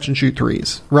making catch and shoot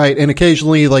threes, right? And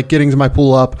occasionally like getting to my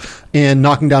pull up and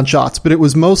knocking down shots, but it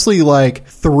was mostly like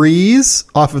threes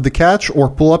off of the catch or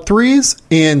pull up threes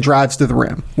and drives to the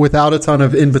rim without a ton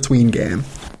of in between game.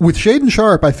 With Shaedon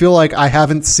Sharpe, I feel like I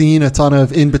haven't seen a ton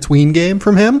of in between game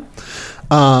from him.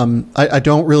 I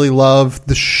don't really love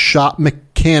the shot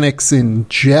mechanics in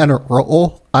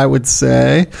general, I would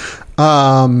say.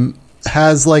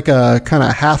 Has like a kind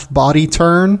of half body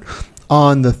turn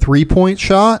on the 3-point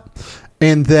shot,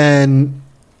 and then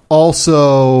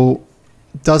also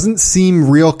doesn't seem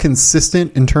real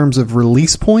consistent in terms of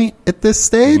release point at this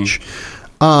stage.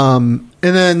 And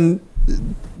then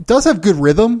does have good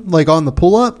rhythm, like on the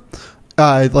pull up.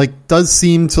 Like does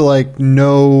seem to like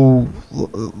know,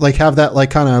 like have that like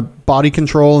kind of body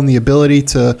control and the ability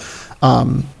to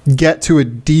get to a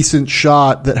decent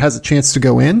shot that has a chance to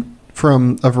go in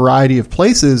from a variety of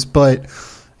places, but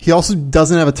he also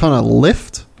doesn't have a ton of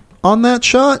lift on that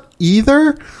shot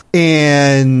either.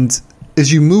 And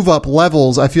as you move up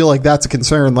levels, I feel like that's a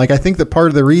concern. Like I think that part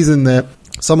of the reason that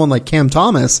someone like Cam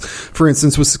Thomas, for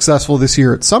instance, was successful this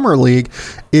year at Summer League,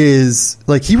 is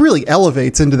like he really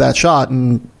elevates into that shot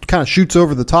and kind of shoots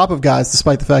over the top of guys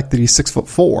despite the fact that he's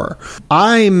 6'4".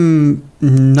 I'm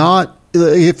not.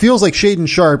 It feels like Shaedon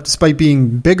Sharpe, despite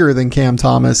being bigger than Cam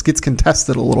Thomas, gets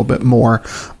contested a little bit more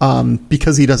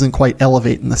because he doesn't quite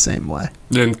elevate in the same way.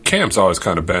 And Cam's always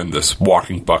kind of been this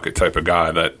walking bucket type of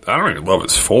guy that I don't even love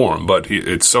his form, but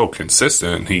it's so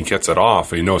consistent. He gets it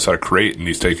off. He knows how to create, and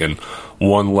he's taking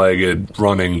one-legged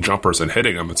running jumpers and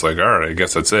hitting them. It's like, all right, I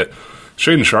guess that's it.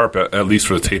 Shaedon Sharpe, at least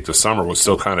for the tape this summer, was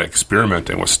still kind of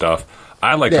experimenting with stuff.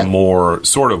 I like a more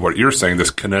sort of what you're saying, this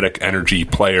kinetic energy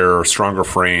player, stronger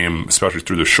frame, especially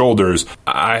through the shoulders.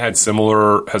 I had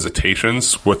similar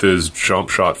hesitations with his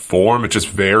jump shot form. It just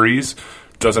varies.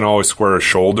 Doesn't always square his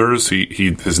shoulders.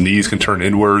 His knees can turn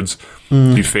inwards.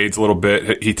 He fades a little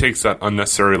bit. He takes that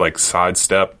unnecessary like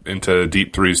sidestep into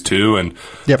deep threes too. And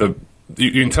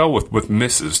you can tell with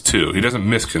misses too. He doesn't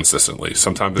miss consistently.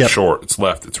 Sometimes it's short, it's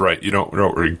left, it's right. You don't know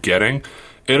what you're getting.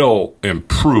 It'll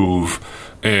improve.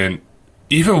 And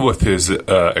even with his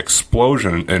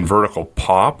explosion and vertical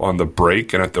pop on the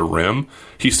break and at the rim,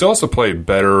 he still has to play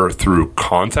better through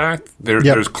contact.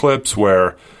 There's clips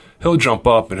where he'll jump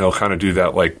up and he'll kind of do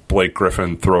that like Blake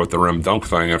Griffin throw at the rim dunk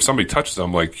thing. If somebody touches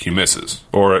him, like he misses.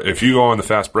 Or if you go on the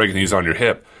fast break and he's on your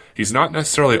hip, he's not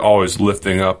necessarily always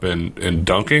lifting up and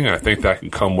dunking. I think that can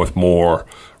come with more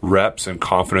reps and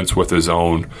confidence with his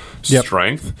own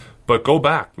strength. But go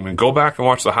back and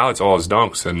watch the highlights of all his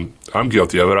dunks, and I'm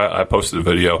guilty of it. I posted a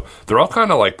video. They're all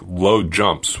kind of like low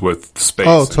jumps with space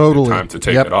and time to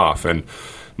take it off. And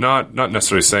not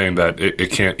necessarily saying that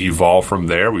it can't evolve from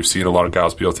there. We've seen a lot of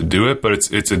guys be able to do it, but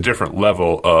it's a different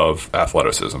level of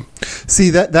athleticism.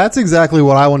 See, that's exactly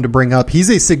what I wanted to bring up. He's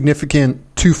a significant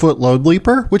 2-foot load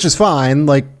leaper, which is fine.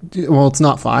 Like, well, it's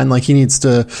not fine. Like, he needs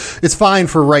to. It's fine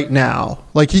for right now.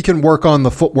 Like, he can work on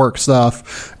the footwork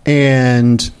stuff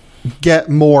and get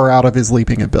more out of his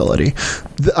leaping ability.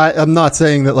 I'm not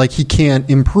saying that like he can't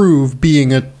improve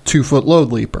being a 2-foot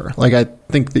load leaper. Like, I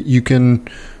think that you can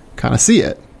kind of see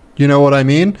it. You know what I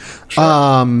mean?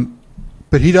 Sure.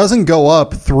 But he doesn't go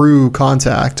up through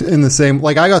contact in the same.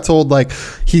 Like, I got told like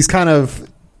he's kind of.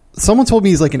 Someone told me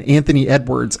he's like an Anthony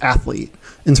Edwards athlete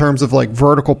in terms of like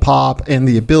vertical pop and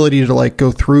the ability to like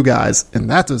go through guys, and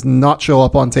that does not show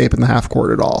up on tape in the half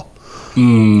court at all.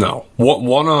 No,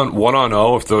 one on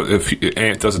O. If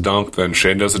Ant does a dunk, then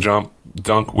Shane does a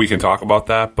dunk. We can talk about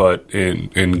that, but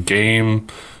in game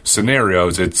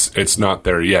scenarios, it's not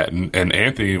there yet. And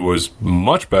Anthony was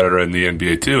much better in the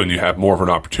NBA too, and you have more of an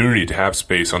opportunity to have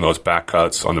space on those back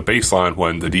cuts on the baseline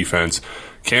when the defense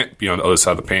can't be on the other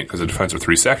side of the paint because the defense are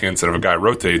 3 seconds, and if a guy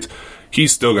rotates,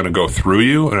 he's still going to go through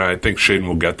you. And I think Shaedon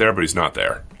will get there, but he's not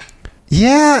there.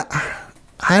 Yeah.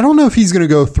 I don't know if he's going to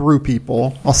go through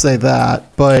people. I'll say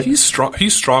that, but he's strong.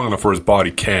 He's strong enough where his body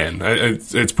can.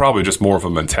 It's probably just more of a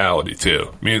mentality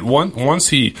too. I mean, once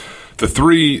the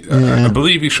three, I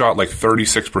believe he shot like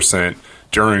 36%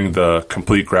 during the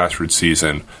complete grassroots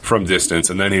season from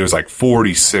distance, and then he was like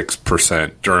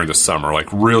 46% during the summer.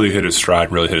 Like really hit his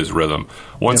stride, really hit his rhythm.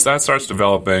 Once that starts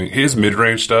developing, his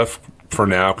mid-range stuff for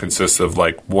now consists of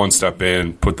like one step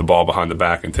in, put the ball behind the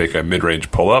back, and take a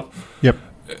mid-range pull-up. Yep.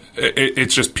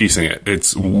 It's just piecing it.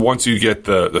 It's once you get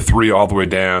the three all the way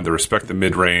down, to respect the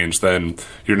mid range, then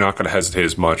you're not going to hesitate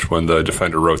as much when the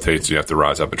defender rotates. You have to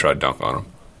rise up and try to dunk on him.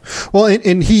 Well,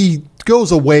 and he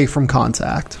goes away from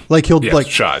contact. Like he'll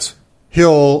shies.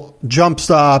 He'll jump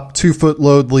stop, 2-foot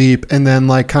load leap, and then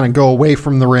like kind of go away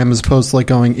from the rim as opposed to like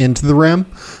going into the rim.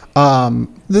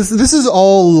 This is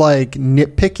all like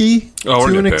nitpicky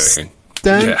to an extent.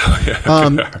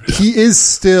 He is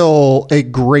still a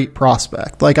great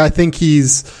prospect. Like, I think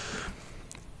he's,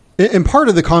 and part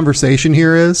of the conversation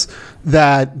here is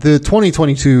that the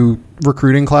 2022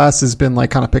 recruiting class has been like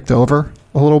kind of picked over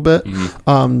a little bit.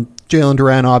 Jalen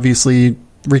Duren obviously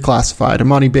reclassified.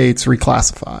 Imani Bates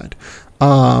reclassified.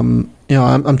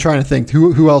 I'm trying to think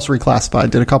who else reclassified.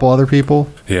 Did a couple other people?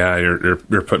 Yeah, you're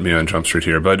putting me on Jump Street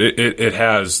here, but it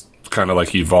has kind of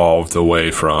like evolved away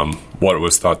from what it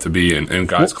was thought to be in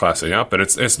guys classing up, but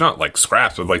it's not like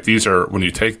scraps, but like these are, when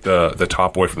you take the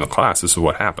top away from the class, this is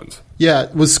what happens. Yeah,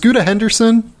 was Scooter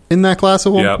Henderson in that class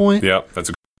at one point? Yeah, that's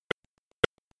a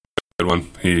good one.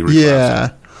 He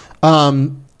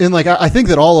and like I think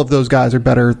that all of those guys are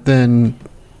better than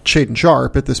Shaedon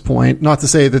Sharpe at this point. Not to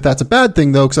say that that's a bad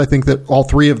thing though, because I think that all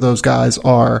three of those guys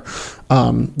are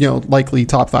likely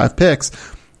top 5 picks.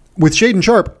 With Shaedon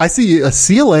Sharpe, I see a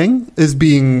ceiling as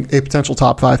being a potential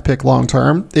top 5 pick long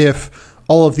term if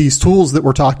all of these tools that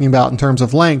we're talking about in terms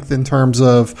of length, in terms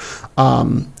of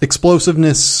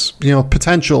explosiveness,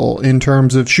 potential, in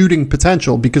terms of shooting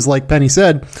potential. Because like Penny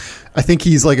said, I think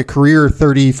he's like a career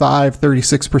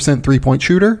 36% 3-point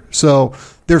shooter. So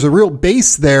there's a real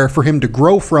base there for him to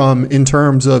grow from in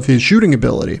terms of his shooting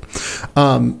ability.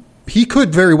 He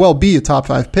could very well be a top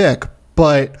 5 pick,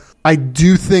 but I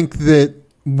do think that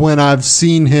when I've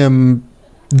seen him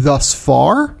thus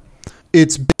far,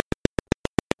 it's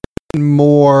been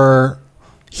more,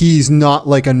 he's not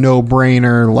like a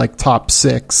no-brainer, like top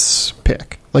 6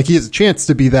 pick. Like he has a chance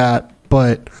to be that,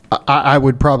 but I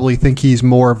would probably think he's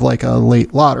more of like a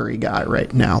late lottery guy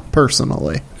right now,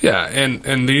 personally. Yeah,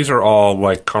 and these are all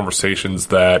like conversations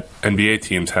that NBA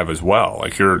teams have as well.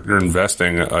 Like you're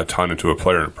investing a ton into a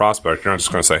player and a prospect. You're not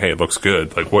just going to say, "Hey, it looks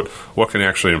good." Like what can you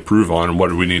actually improve on, and what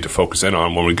do we need to focus in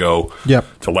on when we go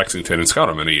to Lexington and scout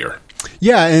him in a year?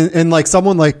 Yeah, and like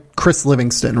someone like Chris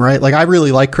Livingston, right? Like I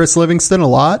really like Chris Livingston a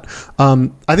lot.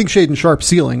 I think Shaedon Sharpe's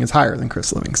ceiling is higher than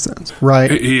Chris Livingston's,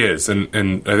 right? He is, and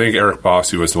I think Eric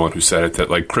Bossi was the one who said it, that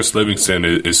like Chris Livingston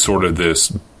is sort of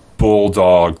this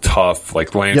bulldog, tough,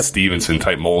 like Lance Stevenson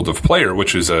type mold of player,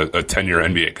 which is a 10-year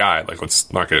NBA guy. Like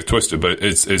let's not get it twisted, but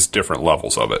it's different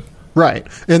levels of it. Right.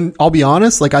 And I'll be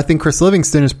honest, like I think Chris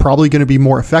Livingston is probably going to be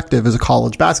more effective as a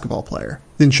college basketball player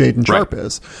than Shaedon Sharpe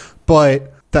is.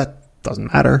 But that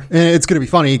doesn't matter. And it's going to be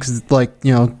funny because, like,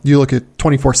 you look at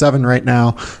 24/7 right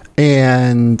now,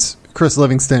 and Chris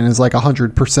Livingston is like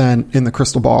 100% in the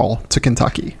crystal ball to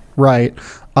Kentucky, right?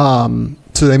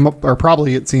 So they are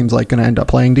probably, it seems like, going to end up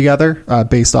playing together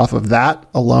based off of that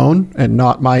alone and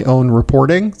not my own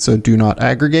reporting. So do not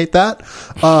aggregate that.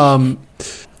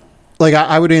 Like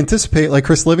I would anticipate, like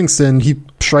Chris Livingston, he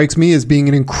strikes me as being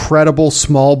an incredible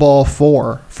small ball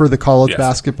 4 for the college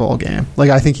basketball game. Like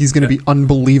I think he's going to be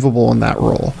unbelievable in that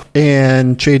role.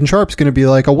 And Shaedon Sharpe's going to be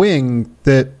like a wing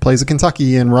that plays at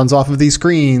Kentucky and runs off of these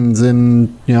screens.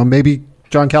 And maybe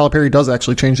John Calipari does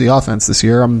actually change the offense this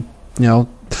year. I'm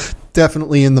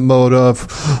definitely in the mode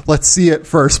of let's see it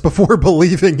first before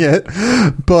believing it.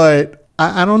 But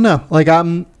I don't know. Like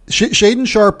Shaedon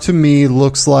Sharpe to me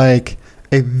looks like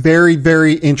a very,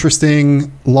 very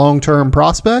interesting long-term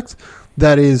prospect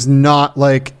that is not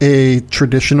like a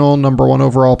traditional number 1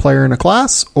 overall player in a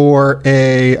class or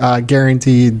a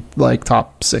guaranteed like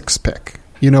top 6 pick.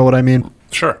 You know what I mean?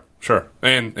 Sure.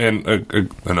 And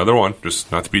another one,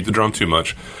 just not to beat the drum too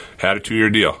much, had a 2-year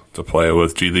deal to play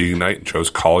with G League Ignite and chose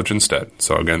college instead.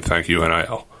 So again, thank you,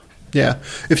 NIL. Yeah.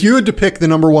 If you had to pick the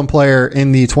number 1 player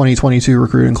in the 2022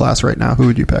 recruiting class right now, who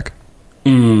would you pick?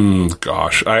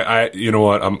 Gosh, I you know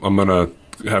what? I'm gonna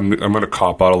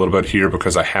cop out a little bit here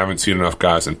because I haven't seen enough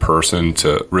guys in person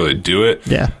to really do it.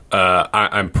 Yeah.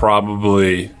 I'm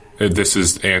probably, this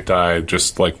is anti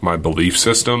just like my belief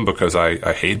system because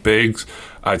I hate bigs.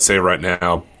 I'd say right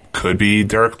now could be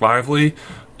Derek Lively.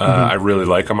 I really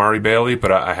like Amari Bailey,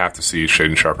 but I have to see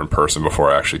Shaedon Sharpe in person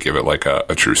before I actually give it like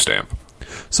a true stamp.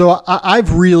 So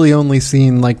I've really only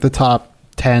seen like the top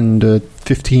 10 to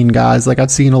 15 guys. Like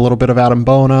I've seen a little bit of Adam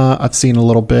Bona. I've seen a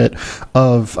little bit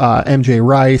of MJ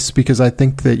Rice because I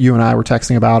think that you and I were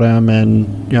texting about him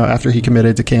and, after he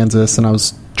committed to Kansas and I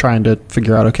was trying to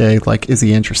figure out, okay, like, is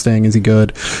he interesting? Is he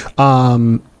good?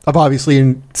 I've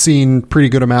obviously seen pretty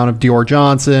good amount of Dior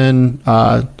Johnson.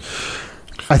 I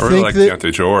really think like that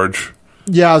Deontay George.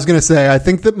 Yeah, I was going to say, I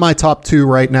think that my top 2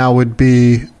 right now would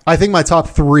be, I think my top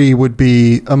 3 would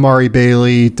be Amari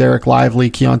Bailey, Derek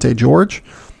Lively, Keontae George.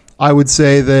 I would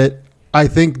say that I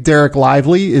think Derek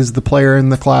Lively is the player in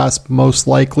the class most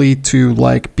likely to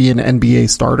like be an NBA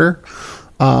starter.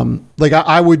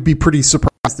 I would be pretty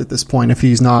surprised at this point if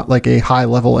he's not like a high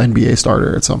level NBA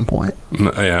starter at some point.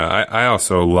 Yeah, I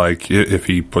also like, if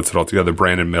he puts it all together,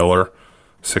 Brandon Miller.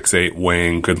 6'8"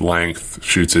 wing, good length,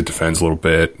 shoots it, defends a little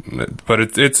bit, but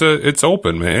it's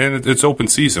open, man. It's open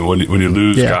season when you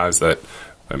lose guys that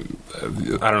I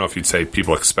don't know if you'd say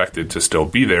people expected to still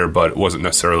be there, but it wasn't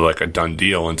necessarily like a done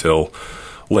deal until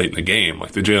late in the game.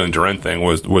 Like the Jalen Duren thing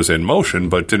was in motion,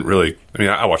 but didn't really. I mean,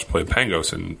 I watched play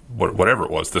Pangos in whatever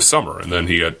it was this summer, and then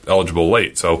he got eligible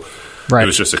late, so. Right. It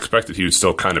was just expected he would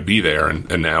still kind of be there, and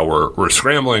now we're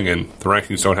scrambling, and the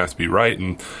rankings don't have to be right,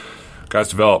 and guys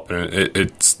develop, and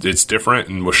it's different.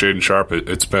 And with Shaedon Sharpe,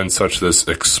 it's been such this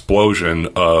explosion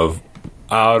of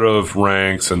out of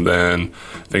ranks, and then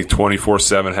I think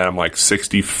 24/7 had him like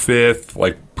 65th,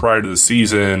 like prior to the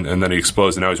season, and then he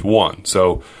exploded, and now he's 1.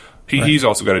 So he's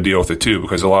also got to deal with it too,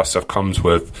 because a lot of stuff comes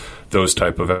with those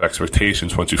type of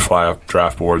expectations once you fly off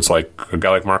draft boards, like a guy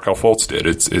like Markelle Fultz did.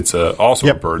 It's also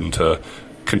a burden to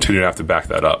continue to have to back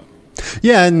that up.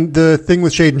 Yeah, and the thing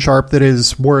with Shaden Sharp that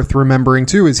is worth remembering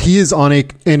too is he is on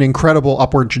an incredible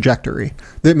upward trajectory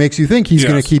that makes you think he's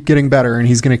going to keep getting better, and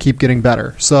he's going to keep getting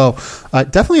better. So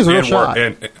definitely is a real shot.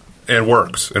 And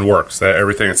works. That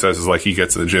everything it says is like he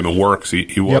gets to the gym and works.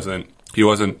 He wasn't.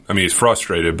 I mean, he's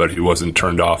frustrated, but he wasn't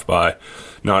turned off by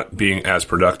not being as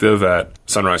productive at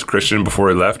Sunrise Christian before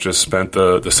he left. Just spent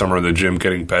the summer in the gym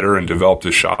getting better and developed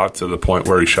his shot to the point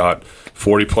where he shot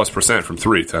 40+% from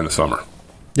three to end the summer.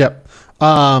 Yep.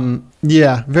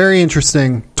 Yeah, very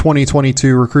interesting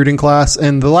 2022 recruiting class.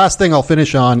 And the last thing I'll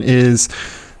finish on is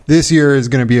this year is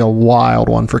going to be a wild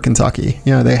one for Kentucky.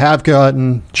 You know, they have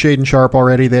gotten Shaden Sharp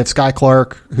already. They have Sky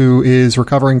Clark, who is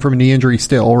recovering from a knee injury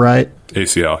still, right?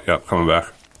 ACL, yep, coming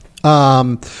back.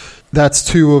 That's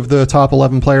two of the top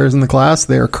 11 players in the class.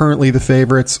 They are currently the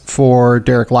favorites for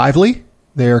Derek Lively.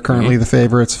 They are currently the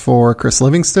favorites for Chris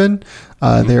Livingston.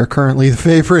 They are currently the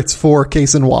favorites for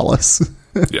Cason Wallace.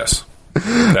 Yes.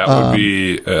 That would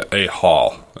be a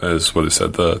haul, is what they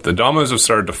said. The dominoes have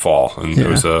started to fall, and there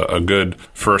was a good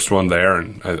first one there,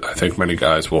 and I think many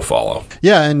guys will follow.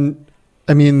 Yeah, and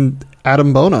I mean,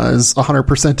 Adam Bona is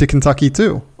 100% to Kentucky,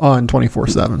 too, on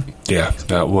 24/7. Yeah,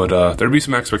 that would there'd be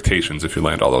some expectations if you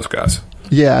land all those guys.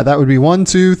 Yeah, that would be 1,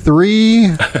 2,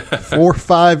 3, 4,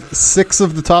 5, 6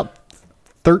 of the top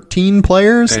 13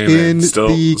 players in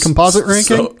the composite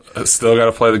ranking. Still got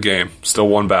to play the game. Still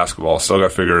won basketball. Still got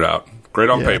to figure it out. Great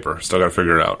on paper. Still got to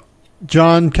figure it out.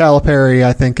 John Calipari,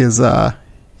 I think, is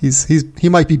he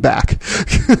might be back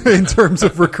in terms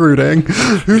of recruiting.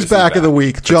 Who's back of the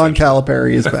week? John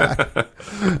Calipari is back.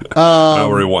 Not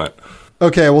where he went.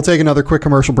 Okay, we'll take another quick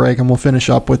commercial break, and we'll finish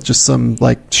up with just some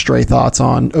stray thoughts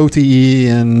on OTE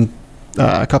and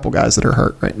a couple guys that are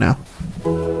hurt right now.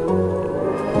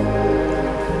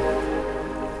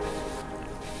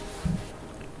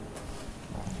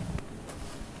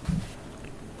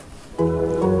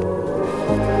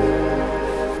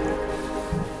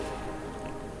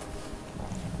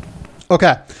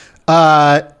 Okay.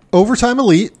 Overtime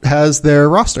Elite has their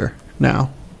roster now,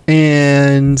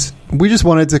 and we just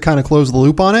wanted to kind of close the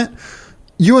loop on it.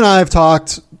 You and I have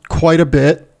talked quite a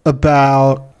bit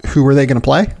about who are they going to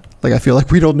play. I feel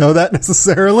like we don't know that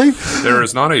necessarily. There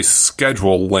is not a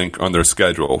schedule link on their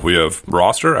schedule. We have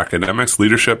roster, academics,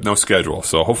 leadership, no schedule.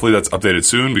 So hopefully that's updated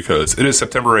soon, because it is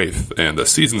September 8th, and the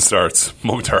season starts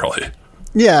momentarily.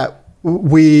 Yeah.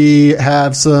 We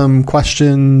have some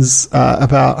questions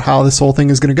about how this whole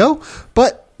thing is going to go,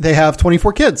 but they have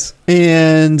 24 kids.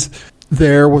 And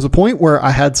there was a point where I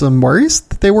had some worries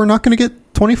that they were not going to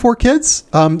get 24 kids.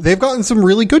 They've gotten some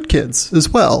really good kids as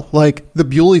well. The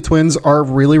Bewley twins are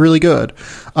really, really good.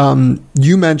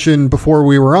 You mentioned before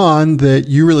we were on that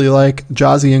you really like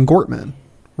Jazzy and Gortman,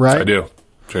 right? I do.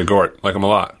 Jay Gort, like him a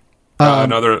lot.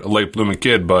 Another late blooming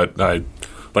kid, but I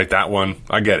like that one.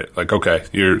 I get it. Okay,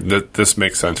 this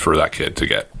makes sense for that kid to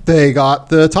get. They got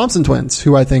the Thompson twins,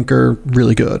 who I think are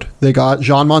really good. They got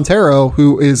Jean Montero,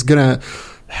 who is going to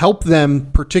help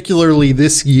them, particularly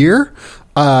this year,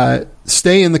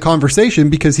 stay in the conversation,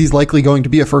 because he's likely going to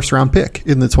be a first-round pick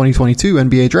in the 2022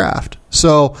 NBA draft.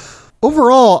 So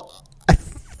overall, I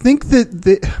think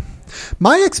that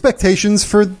my expectations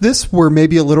for this were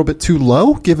maybe a little bit too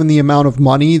low, given the amount of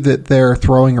money that they're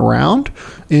throwing around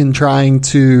in trying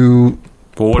to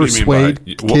persuade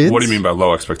kids. What do you mean by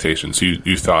low expectations?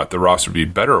 You thought the roster would be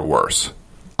better or worse?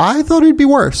 I thought it'd be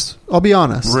worse. I'll be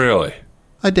honest. Really?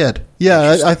 I did.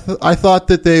 Yeah, I thought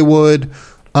that they would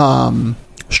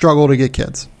struggle to get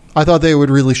kids. I thought they would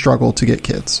really struggle to get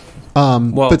kids.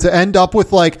 But to end up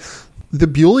with the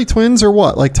Bewley twins are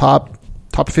what,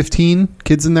 top 15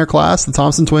 kids in their class. The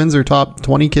Thompson twins are top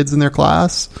 20 kids in their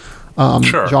class.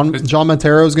 Sure. John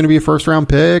Montero is going to be a first round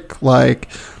pick.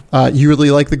 You really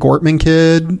like the Gortman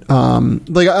kid.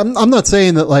 I'm not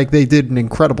saying that they did an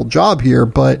incredible job here,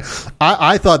 but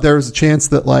I thought there was a chance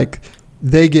that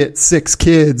they get 6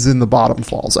 kids and the bottom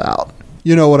falls out.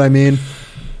 You know what I mean?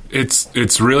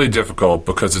 It's really difficult,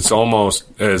 because it's almost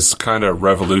as kind of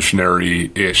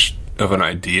revolutionary-ish of an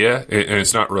idea, and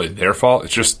it's not really their fault.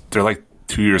 It's just they're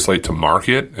 2 years late to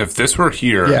market. If this were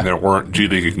here and there weren't G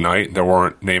League Ignite, there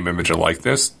weren't name, image, and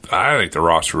likeness, I think the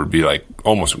roster would be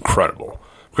almost incredible,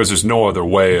 because there's no other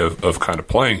way of kind of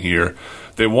playing here.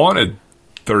 They wanted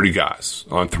 30 guys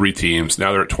on 3 teams.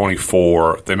 Now they're at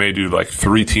 24. They may do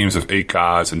 3 teams of 8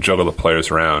 guys and juggle the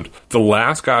players around. The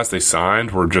last guys they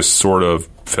signed were just sort of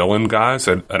fill-in guys.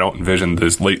 I don't envision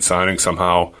this late signing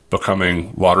somehow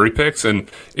becoming lottery picks.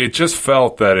 And it just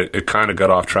felt that it kind of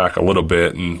got off track a little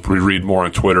bit. And we read more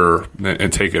on Twitter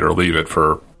and take it or leave it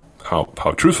for how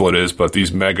truthful it is. But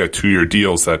these mega 2-year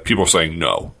deals that people are saying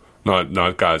no,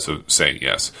 not guys saying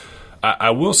yes.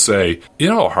 I will say, you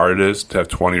know how hard it is to have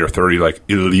 20 or 30 like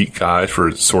elite guys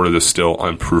for sort of this still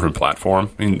unproven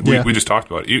platform. I mean, we just talked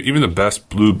about it. Even the best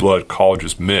blue blood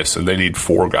colleges miss, and they need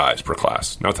 4 guys per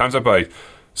class. Now times that by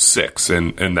 6,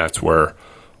 and that's where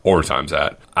overtime's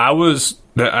at.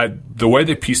 The way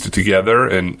they pieced it together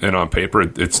and on paper,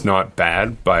 it's not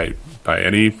bad by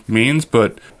any means,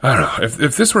 but I don't know.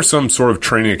 If this were some sort of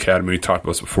training academy, we talked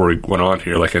about this before we went on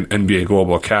here, like an NBA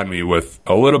Global Academy with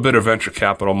a little bit of venture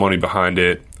capital money behind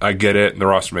it, I get it, and the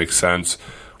roster makes sense.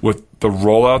 With the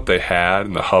rollout they had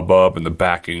and the hubbub and the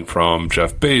backing from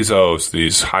Jeff Bezos,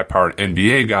 these high-powered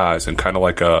NBA guys, and kind of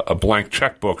like a blank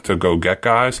checkbook to go get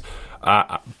guys,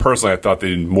 personally, I thought they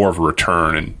needed more of a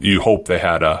return, and you hope they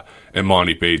had a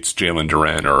Imani Bates, Jalen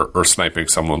Duren, or sniping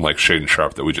someone like Shaden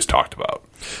Sharp that we just talked about.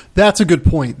 That's a good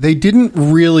point. They didn't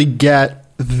really get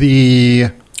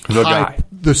the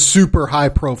super high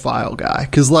profile guy,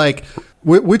 because like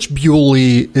which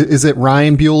Bewley is it?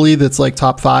 Ryan Bewley that's like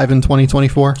top 5 in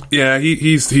 2024. Yeah,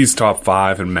 he's top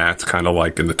 5, and Matt's kind of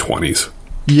like in the 20s.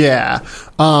 Yeah.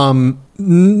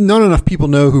 Not enough people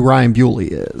know who Ryan Bewley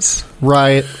is,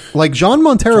 right? Like John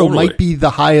Montero might be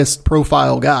the highest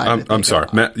profile guy. I'm sorry.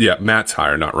 Matt's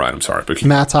higher, not Ryan. I'm sorry.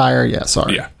 Matt's higher. Yeah,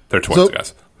 sorry. Yeah, they're twins,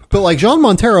 guys. But like John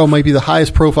Montero might be the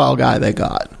highest profile guy they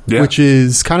got, which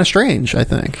is kind of strange, I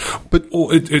think. But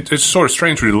it's sort of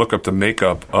strange when you look up the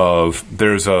makeup of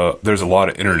there's a lot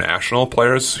of international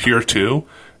players here too,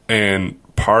 and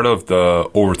part of the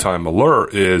overtime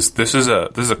alert is this is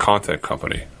a content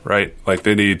company, right? Like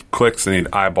they need clicks, they need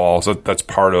eyeballs. That's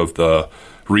part of the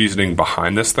reasoning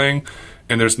behind this thing.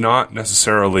 And there's not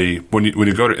necessarily when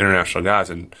you go to international guys,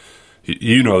 and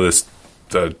you know this,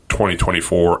 the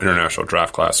 2024 international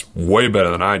draft class way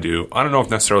better than I do. I don't know if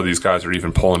necessarily these guys are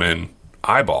even pulling in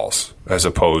eyeballs as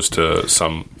opposed to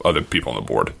some other people on the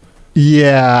board.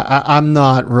 Yeah, I'm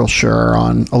not real sure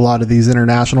on a lot of these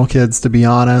international kids, to be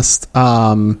honest.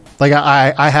 Like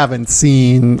I haven't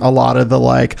seen a lot of the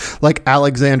like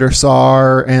Alexander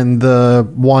Sarr and the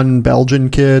one Belgian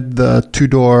kid, the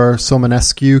Tudor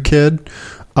Somanescu kid,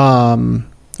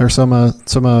 or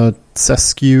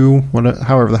Somasescu,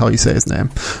 however the hell you say his name.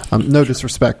 No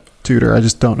disrespect, Tudor, I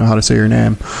just don't know how to say your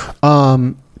name.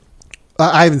 I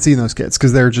haven't seen those kids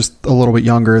because they're just a little bit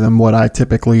younger than what I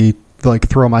typically like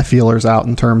throw my feelers out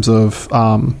in terms of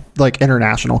like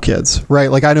international kids,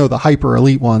 right? Like I know the hyper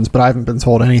elite ones, but I haven't been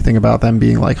told anything about them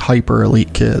being like hyper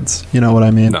elite kids. You know what I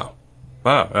mean? No.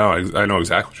 I know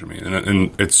exactly what you mean.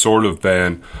 And it's sort of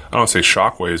been, I don't want to say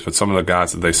shockwaves, but some of the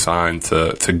guys that they signed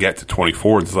to get to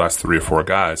 24, the last 3 or 4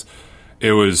 guys,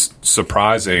 it was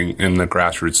surprising in the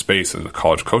grassroots space and the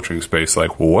college coaching space.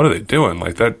 Like, well, what are they doing?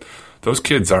 Like that, those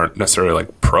kids aren't necessarily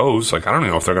like pros. Like, I don't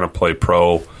even know if they're going to play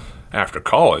pro after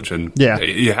college, and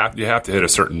you have to hit a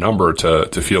certain number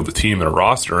to field the team and a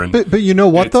roster. And but you know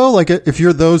what though, like if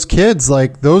you're those kids,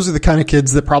 like those are the kind of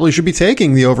kids that probably should be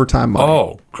taking the overtime money.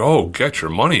 Oh, go get your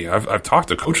money. I've talked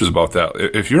to coaches about that.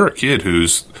 If you're a kid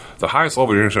who's the highest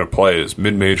level you're going to play is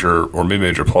mid-major or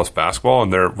mid-major plus basketball,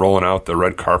 and they're rolling out the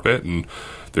red carpet and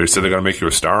they said they're going to make you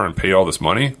a star and pay you all this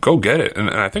money, go get it. And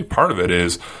I think part of it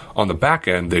is on the back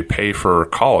end, they pay for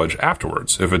college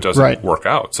afterwards if it doesn't work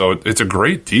out. So it's a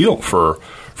great deal for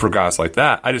guys like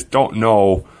that. I just don't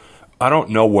know. I don't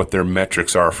know what their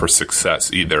metrics are for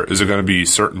success either. Is it going to be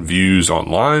certain views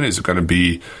online? Is it going to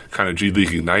be kind of G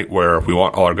League Ignite where we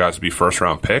want all our guys to be first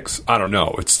round picks? I don't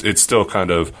know. It's still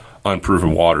kind of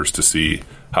unproven waters to see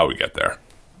how we get there.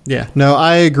 Yeah, no,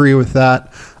 I agree with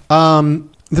that.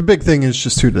 The big thing is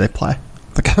just who do they play?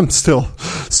 Like I'm still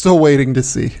waiting to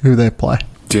see who they play.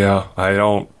 Yeah, I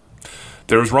don't.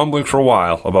 There was rumbling for a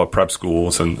while about prep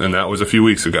schools, and that was a few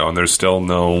weeks ago, and there's still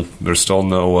no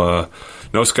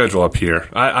schedule up here.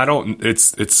 I don't.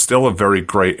 It's still a very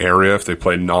gray area if they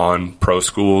play non-pro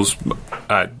schools.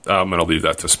 I'm going to leave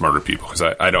that to smarter people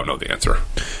because I don't know the answer.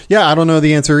 Yeah, I don't know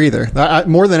the answer either.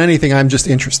 More than anything, I'm just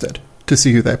interested to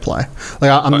see who they play.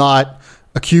 Like I'm not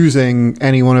accusing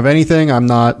anyone of anything. I'm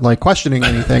not like questioning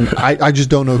anything. I just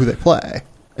don't know who they play.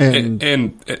 And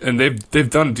they've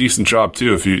done a decent job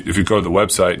too. If you go to the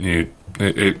website and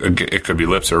it could be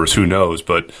lip service, who knows?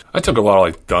 But I took a lot of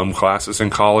like dumb classes in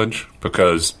college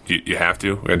because you have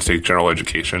to. We had to take general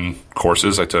education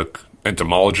courses. I took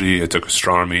entomology, I took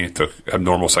astronomy, I took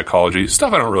abnormal psychology,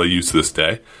 stuff I don't really use to this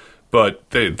day. But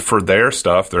for their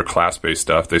stuff, their class-based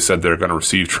stuff, they said they're going to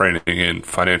receive training in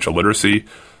financial literacy,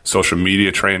 social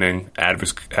media training,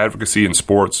 advocacy in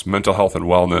sports, mental health and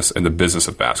wellness, and the business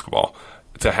of basketball.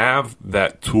 To have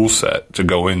that tool set to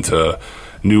go into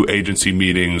new agency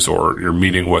meetings or you're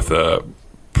meeting with a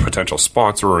potential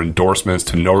sponsor or endorsements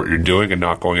to know what you're doing and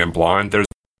not going in blind, there's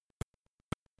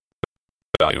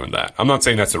value in that. I'm not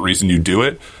saying that's the reason you do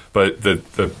it, but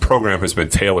the program has been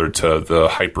tailored to the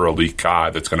hyper elite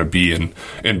guy that's going to be in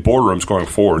boardrooms going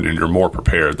forward, and you're more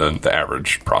prepared than the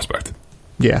average prospect.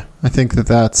 Yeah, I think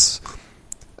that's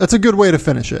a good way to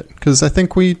finish it, because I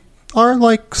think we are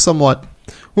like somewhat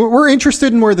we're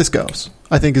interested in where this goes,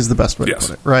 I think is the best way to put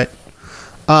it, right?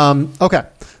 Okay.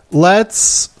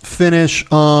 Let's finish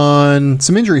on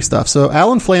some injury stuff. So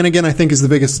Alan Flanagan, I think, is the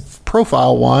biggest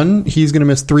profile one. He's going to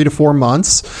miss 3 to 4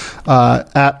 months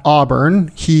at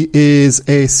Auburn. He is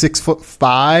a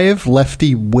 6'5"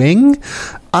 lefty wing.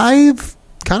 I've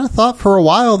kind of thought for a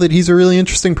while that he's a really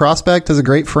interesting prospect, has a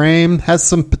great frame, has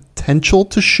some potential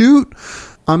to shoot.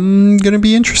 I'm going to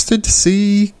be interested to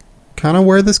see kind of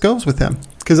where this goes with him,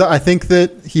 because I think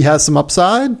that he has some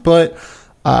upside, but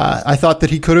I thought that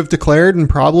he could have declared and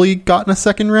probably gotten a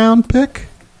second round pick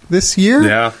this year.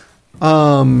 Yeah.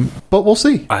 But we'll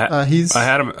see. I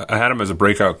had him as a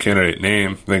breakout candidate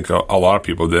name. I think a lot of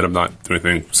people did. I'm not doing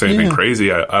anything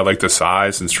crazy. I like the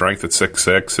size and strength at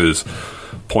 6'6". His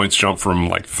points jump from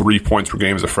like 3 points per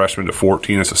game as a freshman to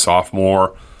 14 as a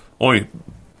sophomore. Only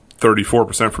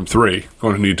 34% from three.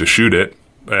 Going to need to shoot it.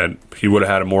 And he would have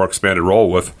had a more expanded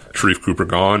role with Sharif Cooper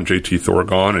gone, JT Thor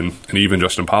gone, and even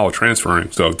Justin Powell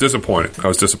transferring. So disappointed. I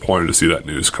was disappointed to see that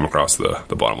news come across the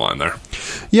bottom line there.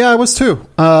 Yeah, I was too.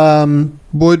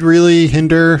 Would really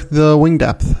hinder the wing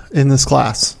depth in this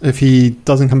class if he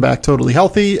doesn't come back totally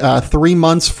healthy. 3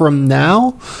 months from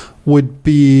now would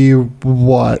be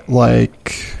what,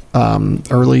 like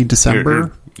early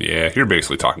December? You're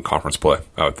basically talking conference play,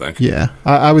 I would think. Yeah,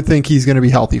 I would think he's going to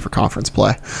be healthy for conference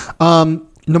play.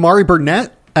 Namari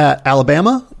Burnett at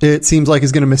Alabama, it seems like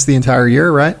he's going to miss the entire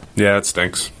year, right? Yeah, it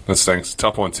stinks.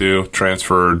 Tough one, too.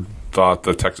 Transferred, thought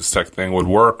the Texas Tech thing would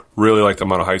work. Really liked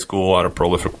him out of high school, out of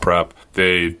prolific prep.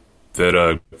 They did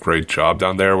a great job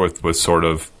down there with sort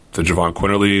of the Javon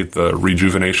Quinterly, the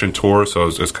rejuvenation tour, so I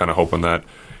was just kind of hoping that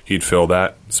he'd fill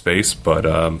that space. But,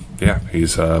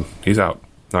 he's out.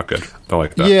 Not good. Don't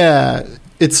like that. Yeah,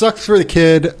 it sucks for the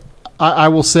kid. I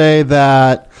will say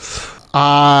that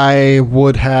I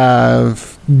would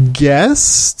have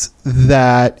guessed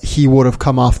that he would have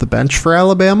come off the bench for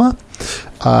Alabama.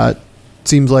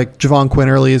 Seems like Javon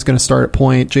Quinterly is going to start at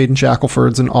point. Jaden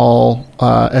Shackelford's an all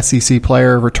SEC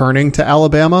player returning to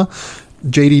Alabama.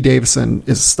 J.D. Davison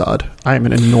is a stud. I am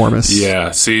an enormous...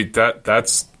 Yeah, see,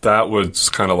 that was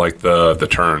kind of like the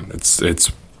turn.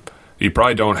 It's you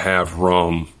probably don't have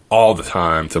room all the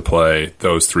time to play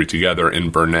those three together in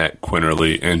Burnett,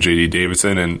 Quinterly, and J.D.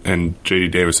 Davison. And J.D.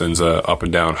 Davison's a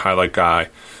up-and-down highlight guy.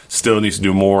 Still needs to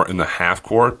do more in the half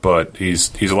court, but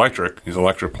he's electric. He's an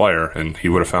electric player, and he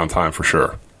would have found time for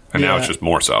sure. And now it's just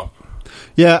more so.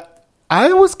 Yeah.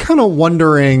 I was kind of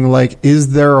wondering, like,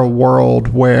 is there a world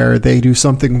where they do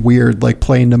something weird, like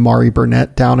playing Namari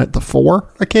Burnett down at the 4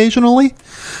 occasionally?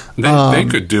 They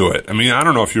could do it. I mean, I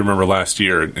don't know if you remember last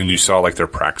year and you saw, like, their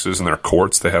practices and their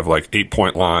courts. They have, like,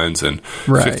 8-point lines and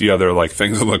 50 other, like,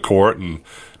 things on the court. And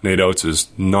Nate Oates is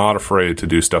not afraid to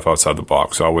do stuff outside the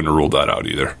box, so I wouldn't have ruled that out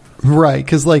either. Right,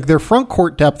 because, like, their front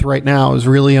court depth right now is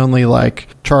really only, like,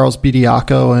 Charles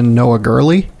Bediako and Noah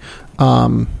Gurley.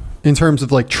 In terms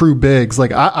of, like, true bigs,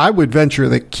 like, I would venture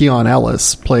that Keon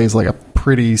Ellis plays, like, a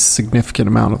pretty significant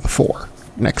amount of the 4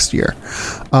 next year.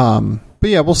 But,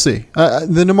 yeah, we'll see.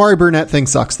 The Namari Burnett thing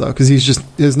sucks, though, because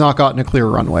has not gotten a clear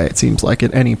runway, it seems like,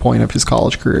 at any point of his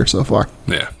college career so far.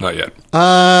 Yeah, not yet.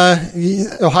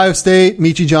 Ohio State,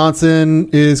 Michi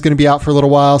Johnson is going to be out for a little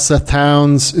while. Seth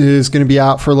Towns is going to be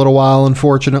out for a little while,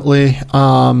 unfortunately.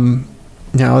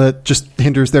 That just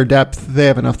hinders their depth. They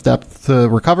have enough depth to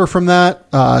recover from that.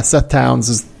 Seth Towns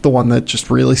is the one that just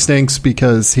really stinks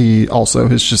because he also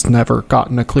has just never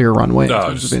gotten a clear runway in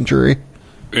terms of injury.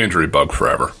 Injury bug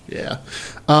forever. Yeah.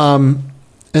 And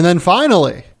then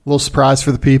finally, a little surprise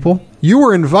for the people. You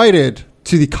were invited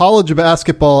to the college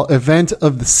basketball event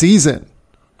of the season.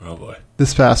 Oh, boy.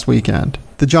 This past weekend.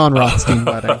 The John Rothstein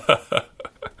wedding.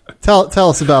 Tell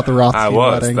us about the Rothstein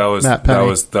wedding, Matt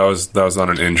Penny. That was on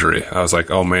an injury. I was like,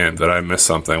 oh man, did I miss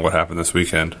something? What happened this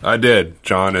weekend? I did.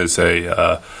 John is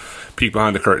a peek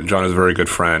behind the curtain. John is a very good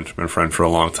friend. Been a friend for a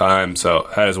long time. So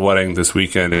at his wedding this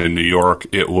weekend in New York,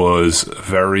 it was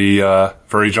very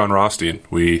John Rothstein.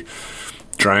 We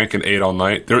drank and ate all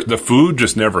night. The food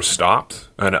just never stopped.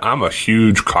 And I'm a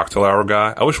huge cocktail hour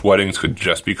guy. I wish weddings could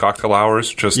just be cocktail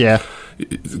hours.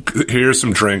 Here's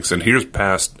some drinks and here's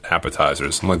past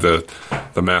appetizers. I'm like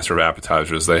the master of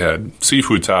appetizers. They had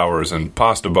seafood towers and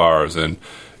pasta bars and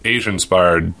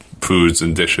Asian-inspired foods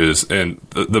and dishes. And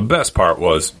the best part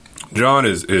was John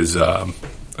is a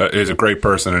is a great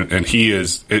person, and he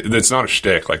is. It's not a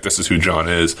shtick. Like, this is who John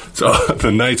is. So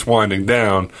the night's winding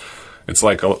down. It's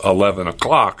like 11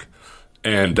 o'clock,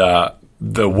 and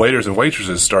the waiters and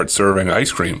waitresses start serving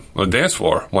ice cream on the dance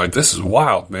floor. I'm like, this is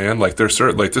wild, man. Like, this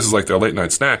is like their late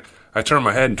night snack. I turn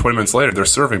my head, and 20 minutes later, they're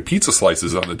serving pizza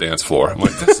slices on the dance floor. I'm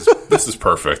like, this is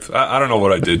perfect. I don't know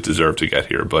what I did deserve to get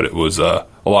here, but it was a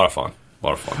lot of fun. A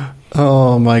lot of fun.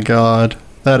 Oh my God.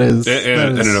 That is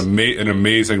an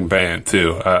amazing band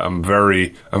too. I'm very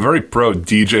pro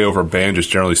DJ over band,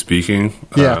 just generally speaking.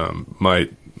 Yeah.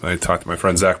 I talked to my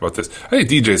friend Zach about this. I think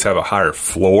DJs have a higher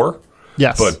floor,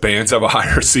 yes, but bands have a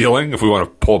higher ceiling. If we want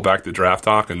to pull back the draft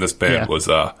talk, and this band was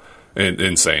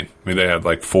insane. I mean, they had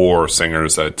like 4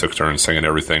 singers that took turns singing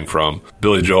everything from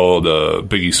Billy Joel to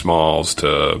Biggie Smalls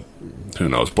to, who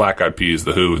knows, Black Eyed Peas,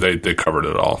 The Who. They covered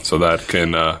it all. So that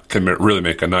can really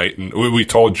make a night. And we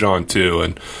told John too,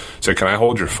 and said, "Can I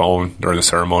hold your phone during the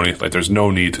ceremony? Like, there's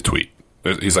no need to tweet."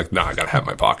 He's like, "No, I gotta have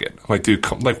my pocket." I'm like, "Dude,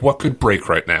 like, what could break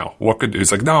right now? What could?"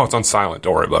 He's like, "No, it's on silent.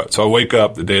 Don't worry about it." So I wake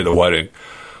up the day of the wedding,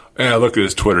 and I look at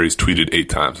his Twitter. He's tweeted 8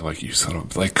 times. I'm like, "You son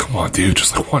of, like, come on, dude,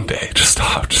 just like one day, just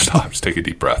stop, just take a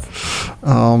deep breath."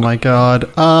 Oh my God.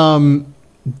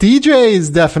 DJ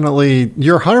is definitely,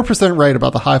 you're 100% right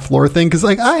about the high floor thing, because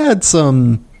like I had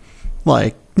some,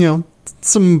 like, you know,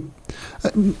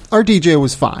 our DJ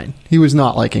was fine. He was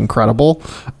not like incredible,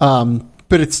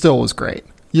 but it still was great.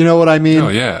 You know what I mean? Oh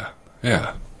yeah.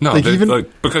 No,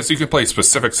 like, because you can play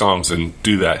specific songs and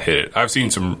do that hit. I've seen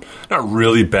some not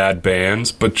really bad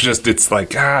bands, but just it's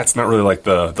like it's not really like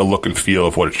the look and feel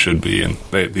of what it should be. And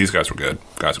these guys were good.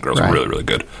 Guys and girls were really, really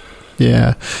good.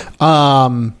 Yeah.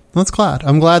 That's glad.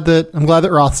 I'm glad that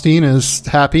Rothstein is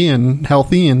happy and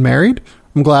healthy and married.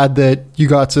 I'm glad that you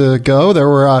got to go. There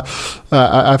were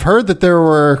I've heard that there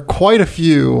were quite a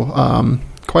few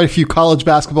college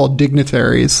basketball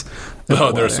dignitaries.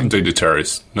 Oh, there are some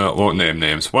dignitaries. No, won't name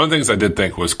names. One of the things I did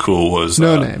think was cool was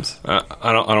no names.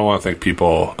 I don't want to think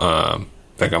people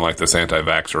think I'm like this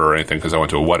anti-vaxxer or anything because I went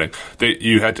to a wedding.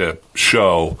 You had to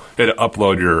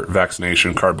upload your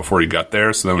vaccination card before you got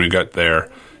there. So then when you got there,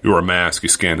 you wore a mask, you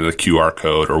scanned the QR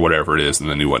code or whatever it is, and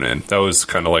then you went in. That was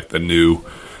kind of like the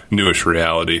newish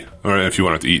reality. Or if you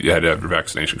wanted to eat, you had to have your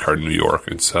vaccination card in New York.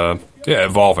 It's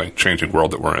evolving, changing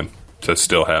world that we're in to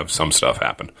still have some stuff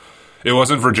happen. It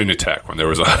wasn't Virginia Tech when there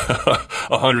was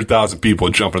 100,000 people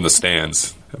jumping in the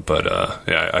stands, but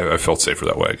I felt safer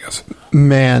that way, I guess.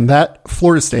 Man, that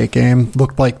Florida State game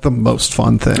looked like the most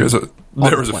fun thing.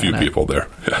 There was a few people there.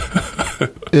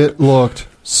 It looked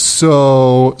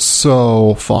so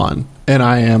fun, and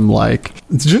I am like,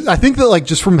 I think that like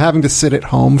just from having to sit at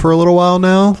home for a little while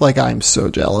now, like I'm so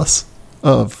jealous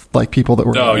of like people that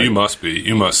were. No, you must be.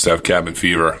 You must have cabin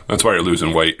fever. That's why you're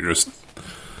losing weight. You're just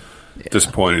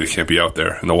disappointed you can't be out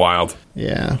there in the wild.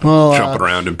 Yeah, well, jumping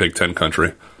around in Big Ten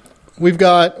country. We've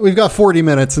got 40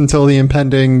 minutes until the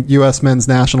impending U.S. men's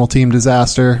national team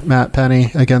disaster. Matt Penny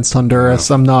against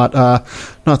Honduras. Yeah. I'm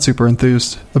not super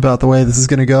enthused about the way this is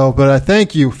going to go, but I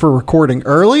thank you for recording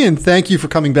early, and thank you for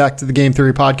coming back to the Game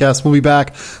Theory podcast. We'll be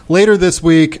back later this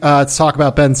week to talk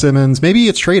about Ben Simmons. Maybe he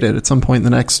gets traded at some point in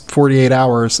the next 48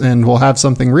 hours, and we'll have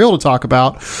something real to talk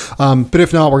about. But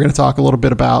if not, we're going to talk a little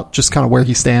bit about just kind of where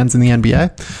he stands in the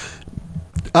NBA.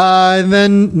 And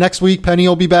then next week, Penny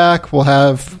will be back.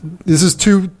 This is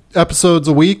 2 episodes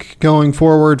a week going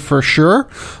forward for sure.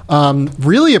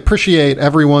 Really appreciate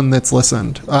everyone that's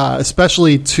listened,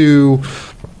 especially to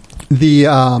the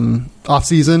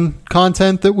off-season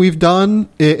content that we've done.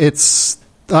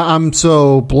 I'm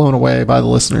so blown away by the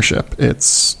listenership.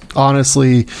 It's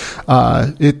honestly,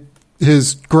 it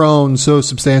has grown so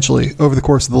substantially over the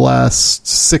course of the last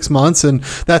 6 months, and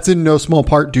that's in no small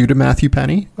part due to Matthew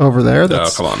Penny over there.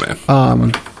 Come on,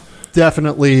 man.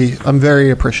 Definitely, I'm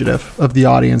very appreciative of the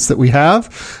audience that we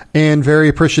have, and very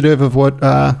appreciative of what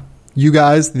you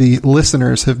guys, the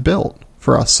listeners, have built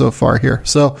for us so far here.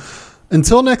 So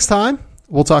until next time,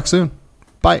 we'll talk soon.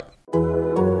 Bye.